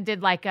Suzanne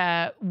did like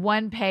a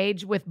 1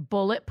 page with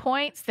bullet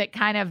points that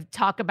kind of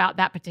talk about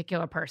that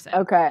particular person.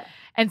 Okay.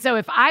 And so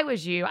if I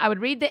was you, I would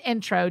read the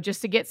intro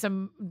just to get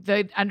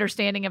the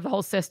understanding of the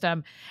whole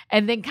system,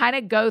 and then kind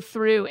of go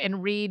through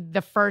and read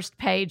the first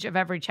page of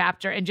every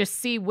chapter and just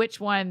see which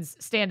ones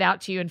stand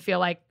out to you and feel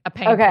like a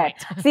pain point.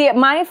 See,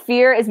 my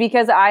fear is,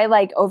 because I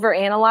like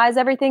overanalyze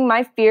everything,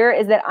 my fear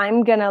is that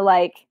I'm going to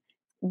like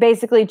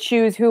basically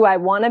choose who I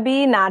want to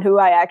be, not who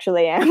I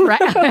actually am. Right.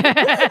 like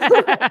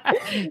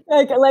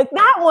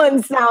that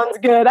one sounds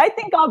good. I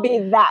think I'll be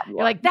that one.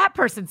 You're like, that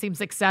person seems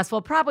successful.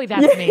 Probably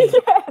that's me.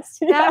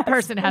 That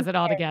person has it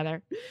all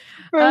together.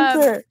 For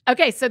sure.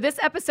 Okay, so this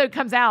episode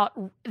comes out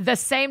the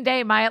same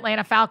day my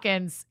Atlanta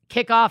Falcons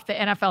kick off the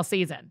NFL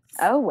season.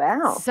 Oh,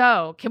 wow.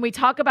 So can we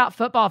talk about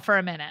football for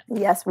a minute?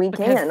 Yes, we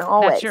can.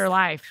 Always. That's your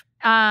life.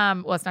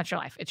 Well, it's not your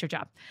life. It's your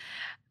job.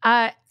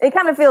 It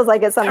kind of feels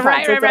like it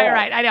sometimes.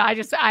 Right. I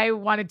know. I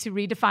wanted to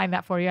redefine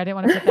that for you. I didn't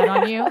want to put that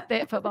on you,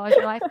 that football is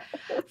your life.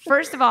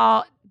 First of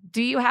all,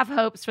 do you have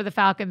hopes for the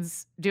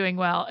Falcons doing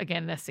well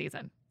again this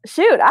season?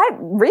 Shoot,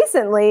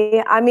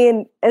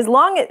 as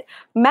long as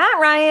Matt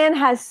Ryan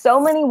has so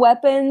many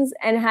weapons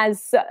and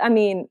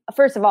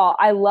first of all,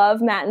 I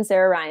love Matt and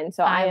Sarah Ryan.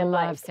 So I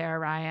love Sarah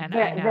Ryan.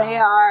 I know. They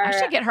are. I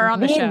should get her on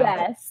the show.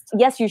 Best.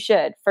 Yes, you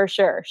should, for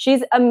sure.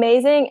 She's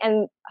amazing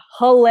and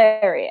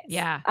hilarious.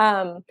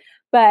 Yeah.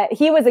 But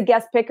he was a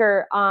guest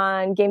picker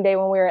on game day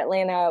when we were at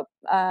Atlanta.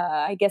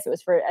 I guess it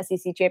was for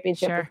SEC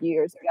championship a few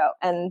years ago,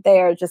 and they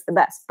are just the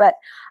best. But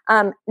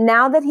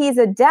now that he's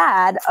a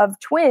dad of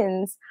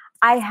twins,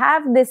 I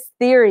have this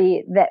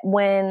theory that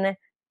when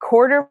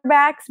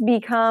quarterbacks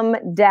become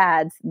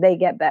dads, they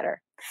get better.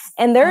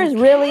 And there's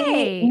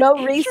really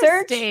no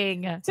research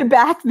to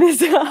back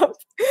this up,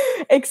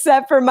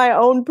 except for my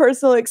own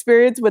personal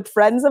experience with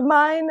friends of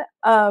mine.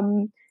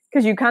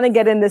 Because you kind of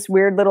get in this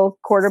weird little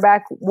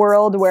quarterback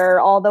world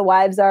where all the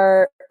wives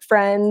are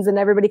friends and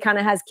everybody kind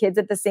of has kids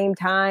at the same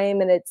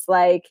time. And it's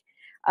like,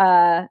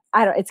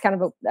 it's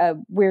kind of a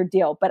weird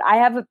deal. But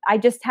I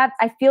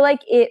feel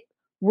like it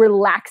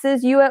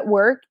relaxes you at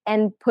work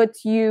and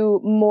puts you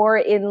more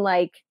in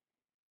like,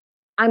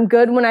 I'm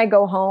good when I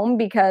go home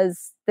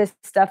because this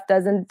stuff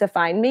doesn't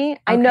define me.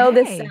 Okay. I know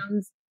this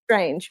sounds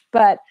strange,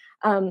 but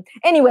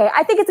anyway,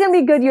 I think it's going to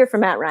be a good year for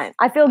Matt Ryan.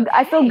 I feel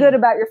good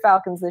about your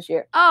Falcons this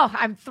year. Oh,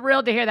 I'm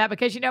thrilled to hear that,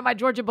 because my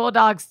Georgia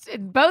Bulldogs,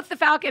 both the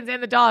Falcons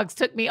and the Dogs,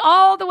 took me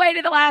all the way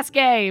to the last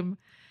game,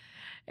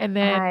 and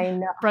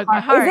then broke my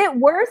heart.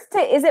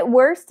 Is it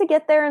worse to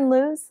get there and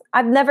lose?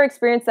 I've never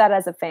experienced that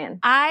as a fan.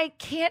 I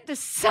can't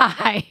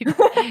decide.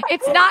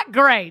 It's not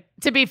great,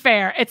 to be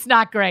fair. It's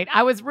not great.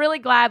 I was really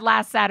glad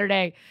last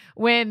Saturday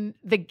when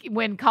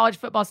college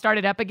football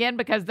started up again,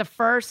 because the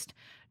first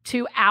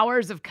 2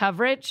 hours of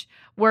coverage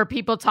were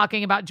people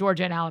talking about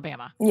Georgia and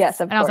Alabama.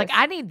 Yes, of course. And I was like,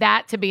 I need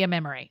that to be a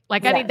memory.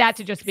 Like, I need that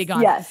to just be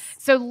gone. Yes.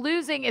 So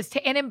losing is,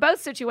 and in both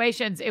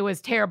situations, it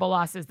was terrible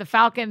losses. The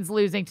Falcons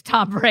losing to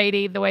Tom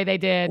Brady the way they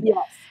did.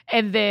 Yes.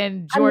 And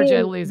then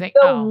Georgia losing.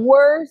 The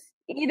worst,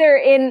 either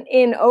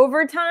in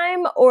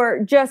overtime or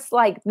just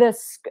like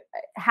this,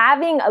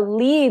 having a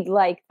lead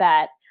like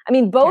that. I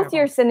mean, both Terrible.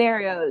 Your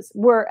scenarios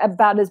were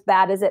about as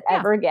bad as it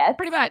ever gets.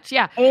 Pretty much,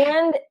 yeah.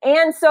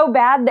 And so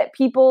bad that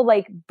people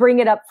like bring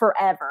it up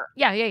forever.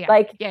 Yeah.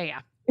 Like,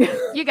 yeah.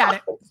 You got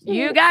it.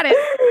 You got it.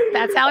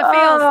 That's how it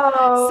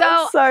feels.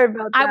 So sorry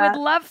about that. I would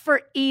love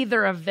for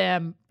either of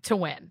them to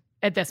win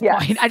at this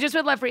point. I just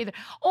would love for either.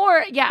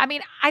 Or I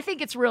mean, I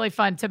think it's really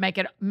fun to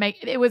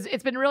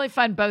it's been really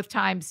fun both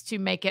times to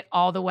make it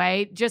all the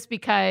way, just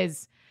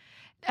because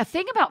a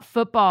thing about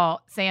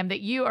football, Sam, that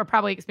you are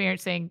probably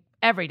experiencing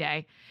every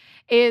day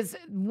is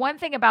one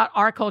thing about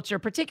our culture,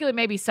 particularly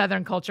maybe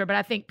Southern culture, but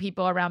I think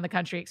people around the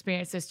country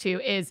experience this too,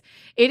 is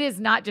it is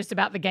not just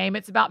about the game.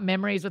 It's about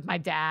memories with my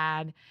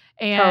dad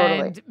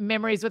and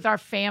memories with our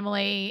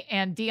family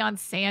and Deion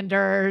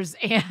Sanders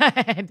and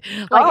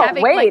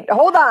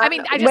hold on. I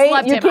mean, I just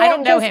loved him. I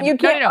don't know him.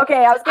 No.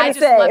 Okay, I was going to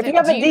say, if you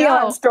have a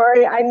Deion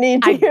story, I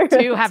need to hear it.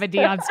 I do have a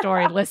Deion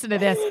story. Listen to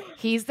this.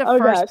 He's the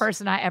first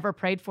person I ever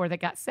prayed for that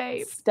got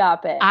saved.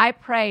 Stop it. I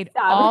prayed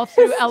all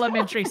through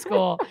elementary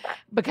school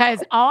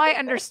because all I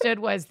understood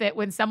was that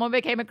when someone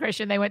became a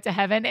Christian, they went to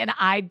heaven, and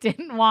I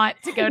didn't want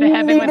to go to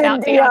heaven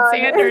without Deion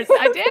Sanders.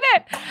 I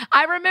didn't.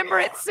 I remember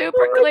it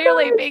super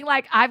clearly being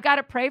like, I've got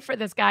to pray for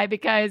this guy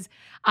because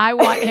I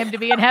want him to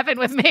be in heaven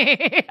with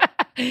me.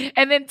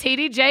 And then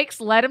TD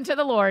Jakes led him to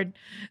the Lord.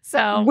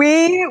 So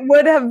we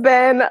would have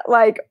been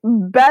like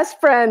best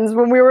friends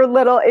when we were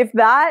little. If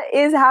that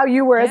is how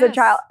you were as a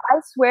child, I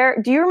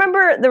swear. Do you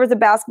remember there was a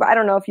basketball? I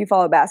don't know if you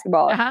follow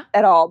basketball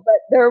at all, but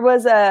there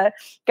was a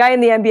guy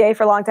in the NBA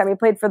for a long time. He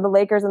played for the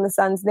Lakers and the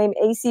Suns named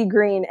AC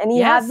Green. And he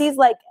had these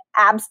like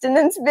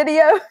abstinence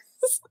videos.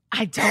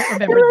 I don't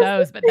remember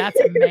those, but that's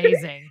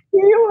amazing. He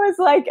was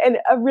like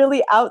a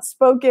really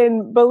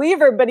outspoken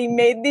believer, but he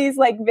made these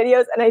like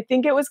videos, and I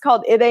think it was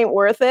called "It Ain't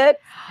Worth It."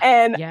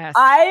 And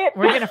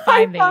we're gonna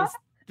find these.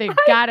 They've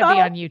got to be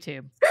on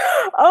YouTube.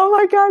 Oh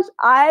my gosh,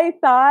 I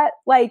thought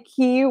like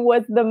he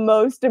was the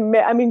most.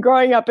 I mean,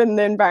 growing up in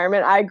the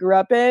environment I grew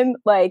up in,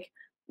 like.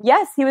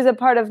 Yes, he was a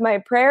part of my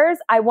prayers.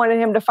 I wanted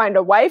him to find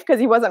a wife because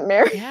he wasn't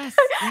married. Yes.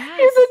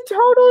 He's a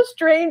total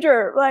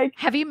stranger. Like,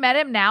 have you met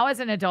him now as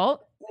an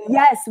adult?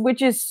 Yes,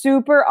 which is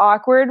super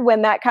awkward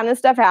when that kind of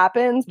stuff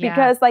happens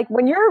because like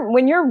when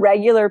you're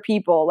regular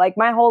people, like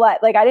my whole life,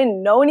 like I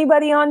didn't know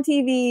anybody on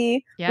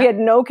TV. We had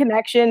no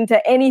connection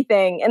to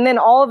anything. And then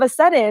all of a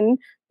sudden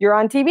you're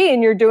on TV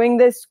and you're doing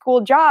this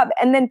cool job.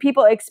 And then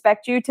people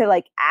expect you to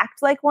like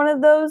act like one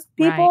of those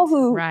people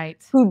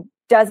who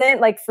doesn't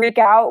like freak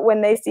out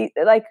when they see,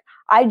 like,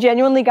 I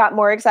genuinely got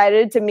more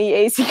excited to meet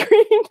AC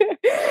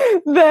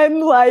Green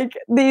than like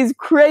these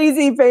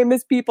crazy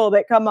famous people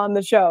that come on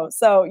the show.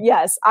 So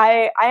yes,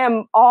 I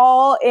am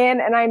all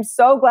in, and I'm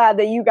so glad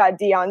that you got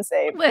Deion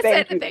saved.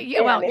 Listen,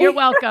 you're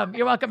welcome.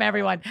 You're welcome,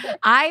 everyone.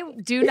 I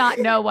do not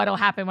know what'll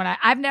happen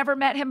I've never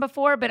met him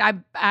before, but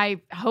I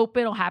hope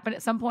it'll happen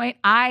at some point.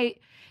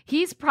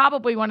 He's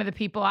probably one of the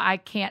people I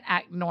can't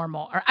act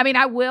normal. I mean,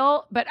 I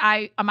will, but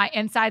on my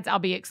insides, I'll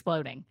be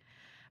exploding.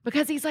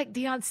 Because he's like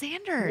Deion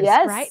Sanders,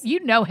 right?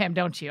 You know him,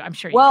 don't you? I'm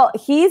sure you do.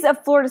 He's a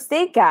Florida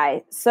State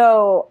guy.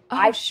 So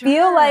I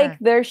feel like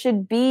there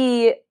should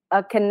be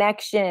a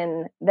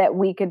connection that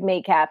we could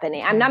make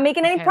happening. I'm not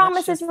making any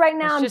promises right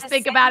now. Let's just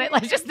think about it.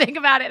 Let's just think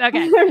about it.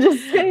 Okay. I'm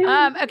just saying.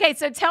 Okay,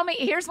 so tell me,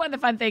 here's one of the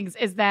fun things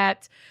is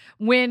that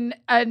when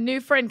a new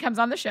friend comes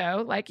on the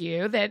show, like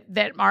you,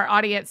 that our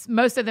audience,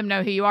 most of them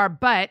know who you are,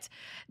 but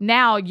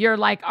now you're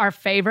like our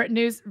favorite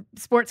news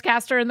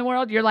sportscaster in the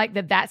world. You're like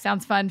that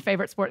sounds fun,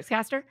 favorite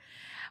sportscaster.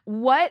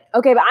 What?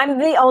 Okay, but I'm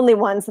the only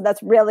one, so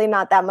that's really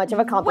not that much of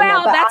a compliment.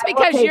 Well, that's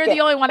because you're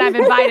the only one I've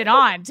invited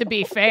on, to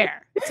be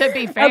fair.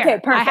 Okay,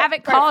 perfect. I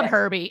haven't called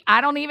Herbie.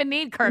 I don't even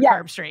need Kirk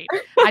Herbstreit.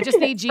 I just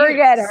need you.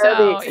 Forget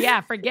Herbie.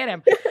 Yeah, forget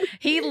him.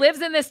 He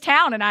lives in this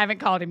town, and I haven't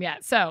called him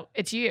yet. So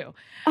it's you.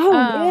 Oh,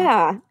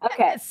 yeah.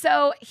 Okay.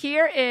 So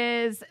here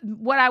is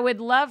what I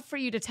would love for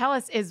you to tell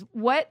us is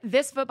what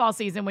this football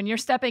season, when you're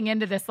stepping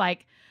into this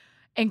like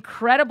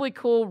incredibly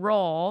cool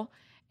role,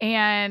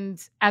 and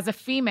as a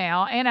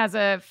female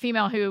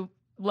who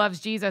loves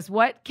Jesus,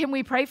 what can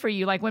we pray for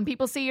you? Like when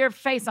people see your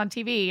face on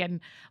TV, and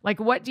like,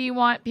 what do you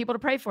want people to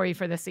pray for you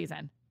for this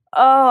season?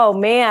 Oh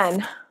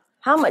man,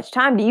 how much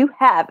time do you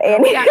have,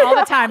 Annie? Yeah, all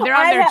the time. They're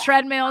on their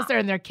treadmills. They're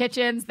in their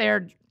kitchens.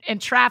 They're in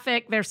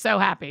traffic. They're so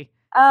happy.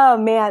 Oh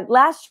man,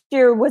 last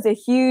year was a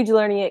huge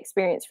learning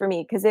experience for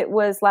me because it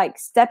was like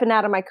stepping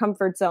out of my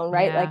comfort zone,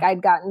 right? Yeah. Like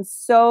I'd gotten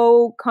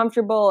so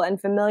comfortable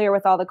and familiar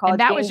with all the college.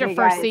 And that was your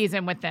first guys.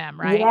 Season with them,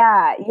 right?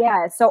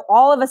 Yeah. So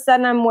all of a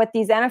sudden I'm with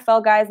these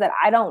NFL guys that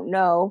I don't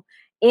know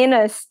in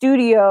a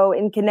studio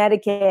in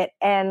Connecticut,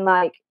 and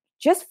like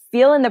just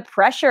feeling the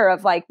pressure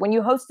of like when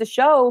you host a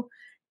show,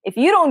 if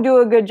you don't do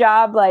a good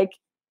job, like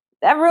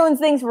that ruins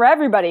things for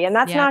everybody. And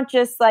that's Yeah. not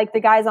just like the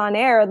guys on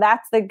air.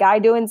 That's the guy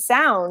doing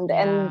sound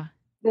and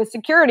the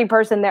security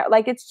person there.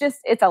 Like, it's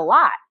a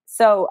lot.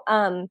 So,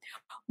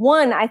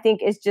 one, I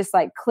think, is just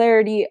like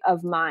clarity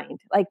of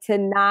mind, like to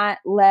not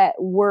let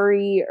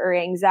worry or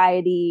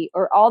anxiety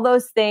or all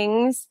those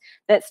things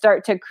that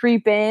start to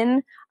creep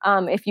in,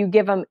 if you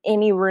give them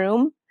any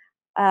room,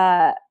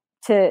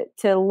 to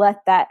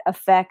let that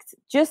affect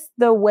just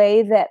the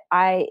way that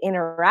I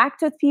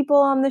interact with people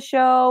on the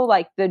show,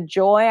 like the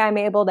joy I'm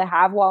able to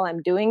have while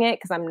I'm doing it.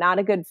 Cause I'm not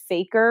a good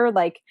faker.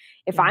 Like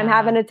if I'm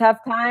having a tough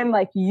time,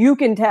 like you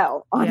can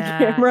tell on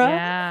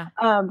camera,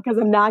 cause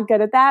I'm not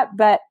good at that.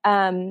 But,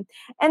 and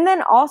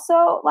then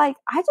also like,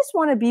 I just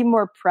want to be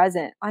more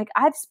present. Like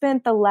I've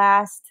spent the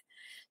last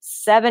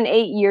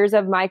 7-8 years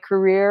of my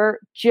career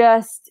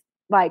just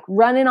like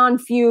running on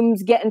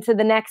fumes, getting to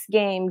the next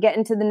game,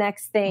 getting to the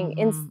next thing,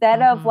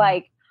 instead of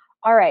like,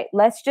 all right,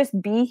 let's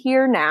just be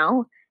here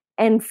now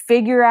and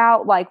figure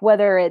out like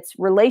whether it's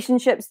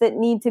relationships that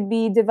need to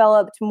be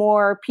developed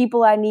more,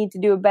 people I need to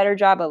do a better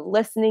job of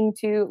listening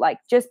to, like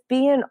just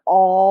being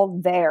all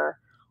there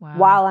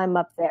while I'm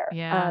up there.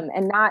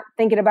 And not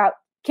thinking about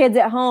kids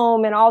at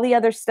home and all the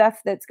other stuff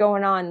that's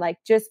going on. Like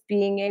just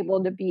being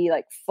able to be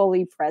like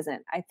fully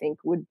present, I think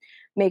would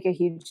make a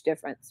huge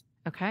difference.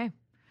 Okay.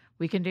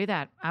 We can do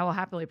that. I will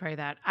happily pray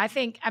that.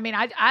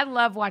 I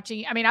love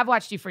watching. I mean, I've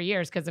watched you for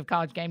years because of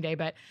College Game Day,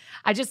 but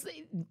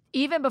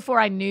even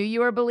before I knew you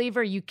were a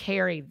believer, you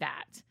carried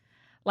that.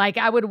 Like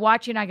I would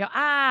watch you and I go,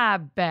 I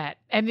bet.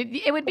 And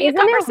it would be a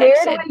conversation.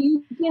 Isn't it weird how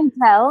you can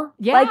tell?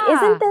 Yeah. Like,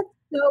 isn't that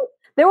so?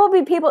 There will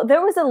be people.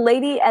 There was a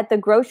lady at the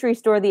grocery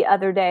store the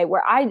other day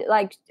where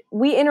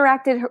we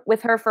interacted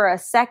with her for a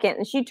second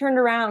and she turned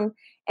around.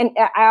 And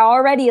I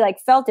already like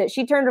felt it.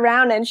 She turned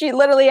around and she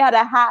literally had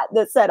a hat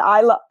that said,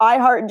 I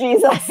heart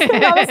Jesus. And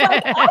I was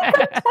like, I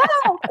could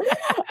tell.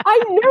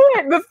 I knew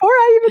it before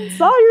I even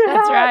saw your hat.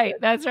 That's right.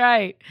 That's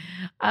right.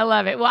 I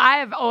love it. Well, I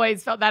have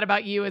always felt that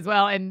about you as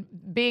well. And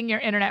being your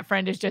internet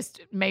friend has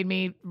just made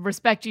me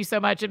respect you so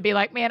much and be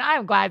like, man,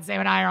 I'm glad Sam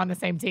and I are on the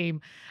same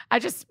team. I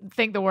just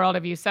think the world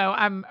of you. So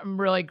I'm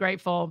really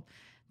grateful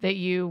that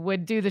you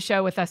would do the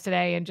show with us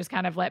today and just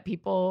kind of let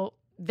people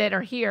that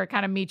are here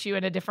kind of meet you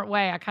in a different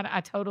way.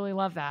 I totally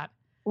love that.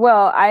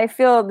 Well, I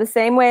feel the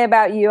same way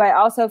about you. I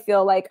also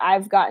feel like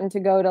I've gotten to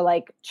go to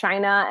like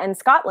China and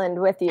Scotland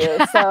with you. So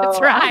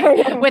that's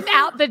right.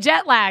 Without the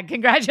jet lag.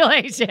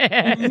 Congratulations.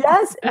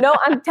 Yes. No,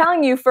 I'm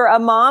telling you, for a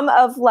mom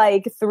of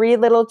like 3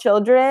 little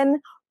children,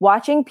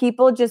 watching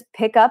people just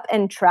pick up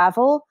and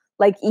travel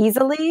like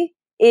easily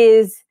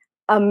is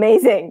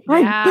amazing.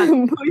 Yeah,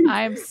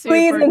 I am super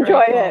please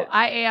enjoy grateful. it.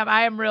 I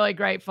am really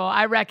grateful.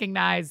 I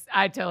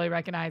totally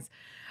recognize.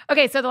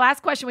 Okay, so the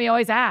last question we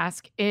always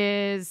ask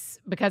is,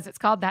 because it's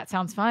called That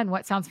Sounds Fun,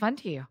 what sounds fun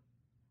to you?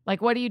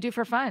 Like, what do you do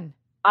for fun?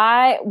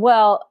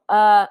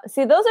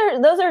 See,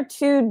 those are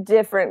 2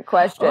 different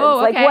questions.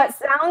 Oh, okay. Like what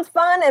sounds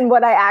fun and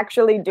what I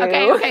actually do.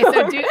 Okay.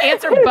 So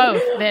answer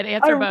both. Then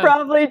answer both.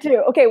 Probably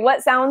 2. Okay.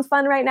 What sounds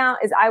fun right now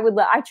is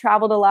I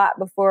traveled a lot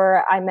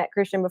before I met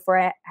Christian, before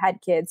I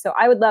had kids. So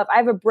I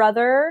have a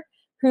brother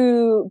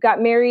who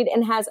got married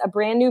and has a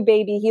brand new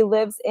baby. He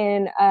lives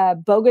in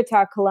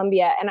Bogota,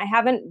 Colombia, and I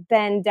haven't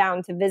been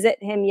down to visit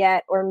him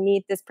yet or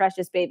meet this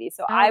precious baby.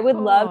 So I would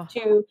love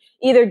to,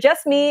 either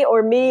just me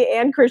or me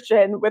and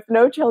Christian with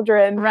no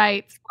children,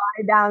 right,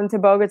 fly down to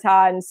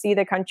Bogota and see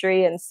the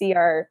country and see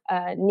our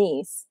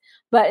niece.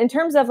 But in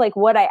terms of like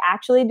what I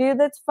actually do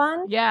that's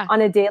fun on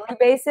a daily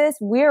basis,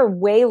 we're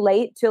way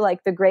late to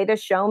like the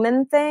Greatest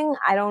Showman thing.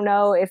 I don't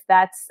know if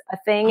that's a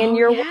thing in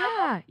your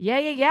world.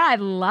 Yeah. I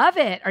love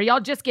it. Are y'all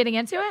just getting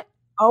into it?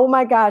 Oh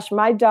my gosh.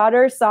 My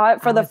daughter saw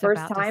it for the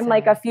first time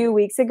like a few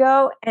weeks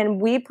ago,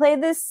 and we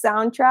played this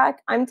soundtrack.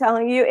 I'm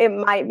telling you, it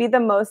might be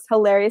the most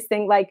hilarious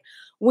thing. Like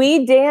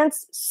we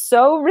dance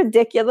so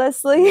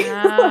ridiculously,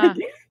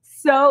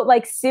 so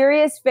like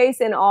serious face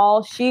and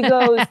all. She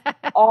goes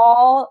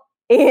all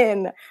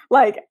in.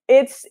 Like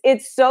it's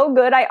so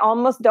good. I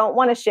almost don't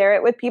want to share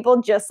it with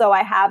people just so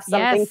I have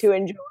something to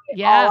enjoy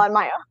all on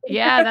my own.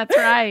 Yeah, that's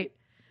right.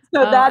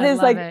 So that is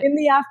like in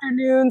the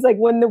afternoons, like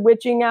when the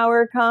witching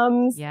hour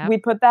comes, we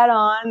put that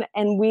on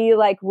and we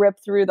like rip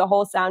through the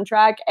whole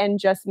soundtrack and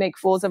just make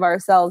fools of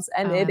ourselves.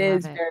 And it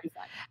is very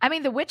fun. I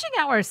mean, the witching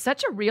hour is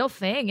such a real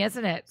thing,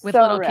 isn't it? With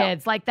little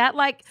kids like that,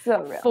 like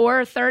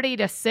 4:30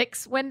 to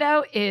 6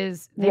 window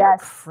they're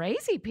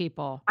crazy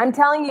people. I'm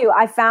telling you,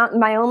 I found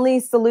my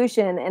only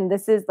solution. And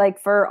this is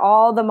like for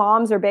all the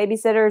moms or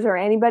babysitters or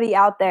anybody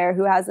out there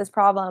who has this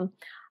problem.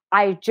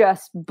 I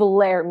just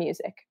blare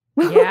music.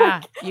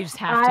 Yeah, you just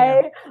have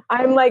to.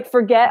 I'm like,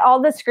 forget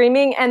all the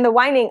screaming and the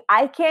whining.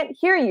 I can't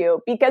hear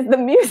you because the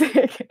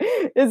music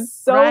is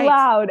so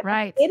loud.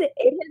 Right. It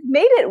has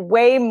made it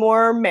way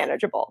more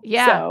manageable.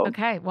 Yeah. So.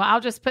 Okay. Well, I'll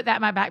just put that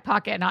in my back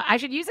pocket, and I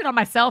should use it on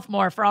myself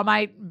more for all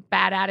my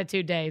bad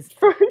attitude days.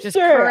 For just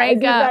sure.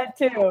 crank up.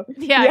 That too.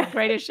 Yeah.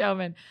 Greatest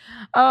Showman.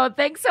 Oh,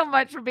 thanks so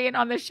much for being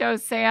on the show,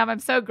 Sam. I'm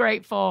so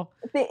grateful.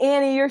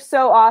 Annie, you're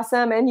so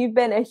awesome. And you've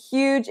been a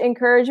huge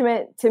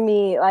encouragement to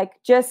me, like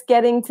just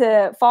getting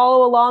to fall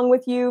follow along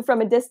with you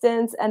from a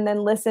distance and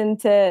then listen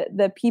to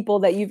the people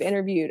that you've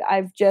interviewed.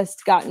 I've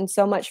just gotten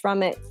so much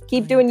from it.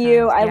 Keep doing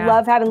you. I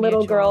love having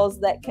little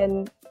girls that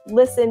can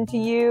listen to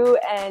you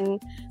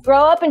and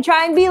grow up and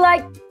try and be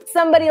like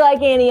somebody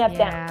like Annie F.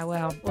 Downs. Yeah,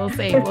 well, we'll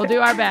see. We'll do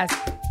our best.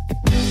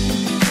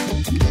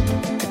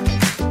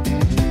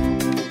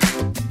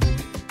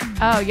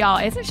 Oh, y'all,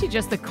 isn't she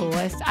just the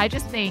coolest? I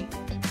just think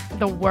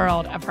the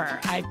world of her.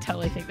 I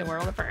totally think the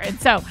world of her. And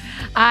so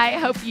I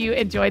hope you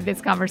enjoyed this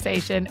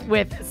conversation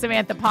with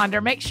Samantha Ponder.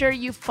 Make sure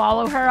you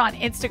follow her on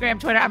Instagram,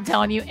 Twitter. I'm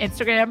telling you,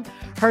 Instagram,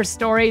 her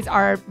stories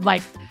are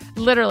like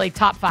literally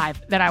top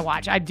 5 that I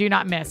watch. I do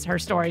not miss her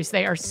stories.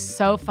 They are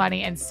so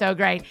funny and so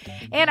great.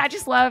 And I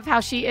just love how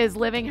she is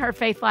living her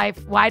faith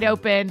life wide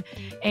open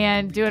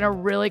and doing a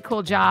really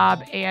cool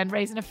job and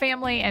raising a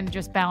family and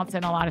just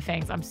balancing a lot of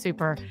things. I'm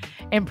super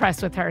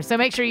impressed with her. So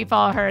make sure you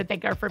follow her.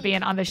 Thank her for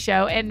being on the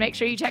show. And make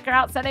sure you check her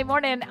out Sunday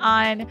morning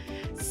on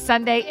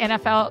Sunday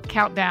NFL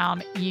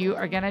Countdown. You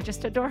are going to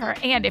just adore her.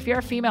 And if you're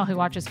a female who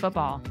watches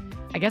football,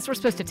 I guess we're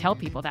supposed to tell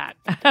people that.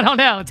 I don't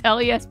know. Tell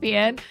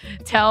ESPN,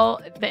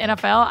 tell the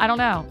NFL. I don't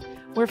know.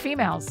 We're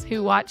females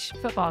who watch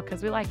football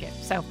because we like it.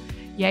 So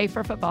yay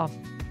for football.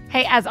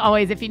 Hey, as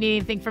always, if you need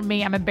anything from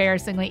me, I'm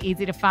embarrassingly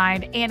easy to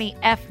find. Annie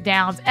F.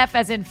 Downs, F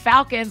as in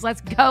Falcons.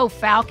 Let's go,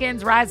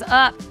 Falcons. Rise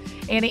up.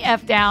 Annie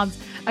F.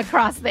 Downs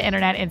across the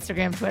internet,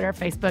 Instagram, Twitter,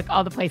 Facebook,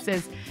 all the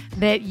places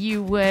that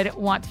you would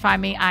want to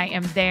find me. I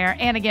am there.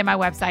 And again, my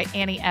website,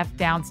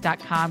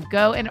 anniefdowns.com.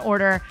 Go and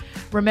order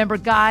Remember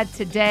God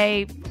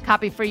today.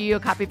 Copy for you, a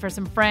copy for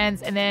some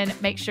friends, and then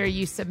make sure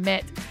you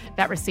submit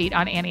that receipt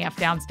on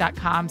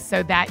anniefdowns.com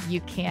so that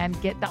you can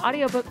get the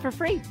audiobook for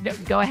free.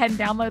 Go ahead and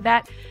download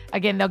that.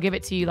 Again, they'll give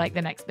it to you like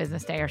the next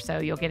business day or so.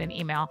 You'll get an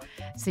email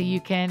so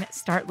you can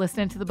start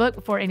listening to the book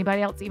before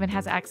anybody else even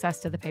has access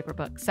to the paper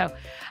book. So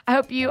I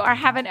hope you are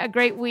having a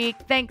great week.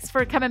 Thanks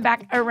for coming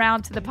back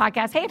around to the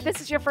podcast. Hey, if this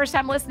is your first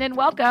time listening,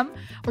 welcome.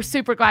 We're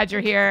super glad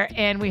you're here,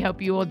 and we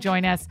hope you will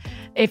join us.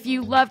 If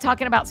you love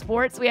talking about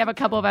sports, we have a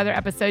couple of other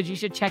episodes you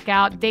should check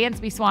out.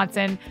 Dansby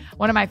Swanson,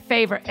 one of my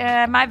favorite,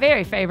 my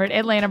very favorite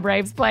Atlanta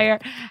Braves player,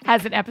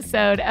 has an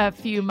episode a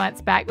few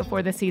months back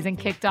before the season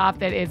kicked off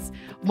that is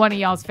one of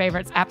y'all's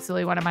favorites,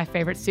 absolutely one of my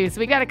favorites too. So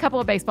we got a couple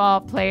of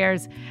baseball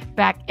players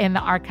back in the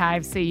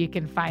archives so you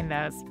can find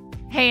those.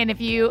 Hey, and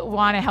if you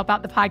want to help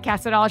out the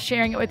podcast at all,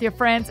 sharing it with your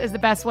friends is the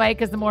best way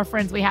because the more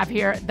friends we have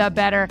here, the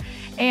better.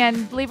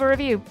 And leave a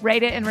review,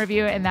 rate it and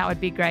review it, and that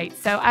would be great.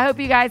 So I hope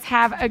you guys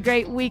have a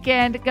great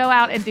weekend. Go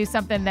out and do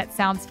something that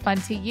sounds fun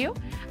to you.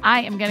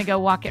 I am going to go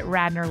walk at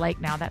Radnor Lake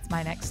now. That's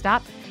my next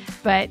stop.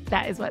 But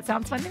that is what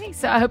sounds fun to me.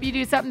 So I hope you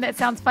do something that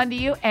sounds fun to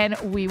you, and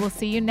we will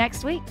see you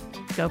next week.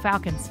 Go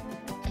Falcons.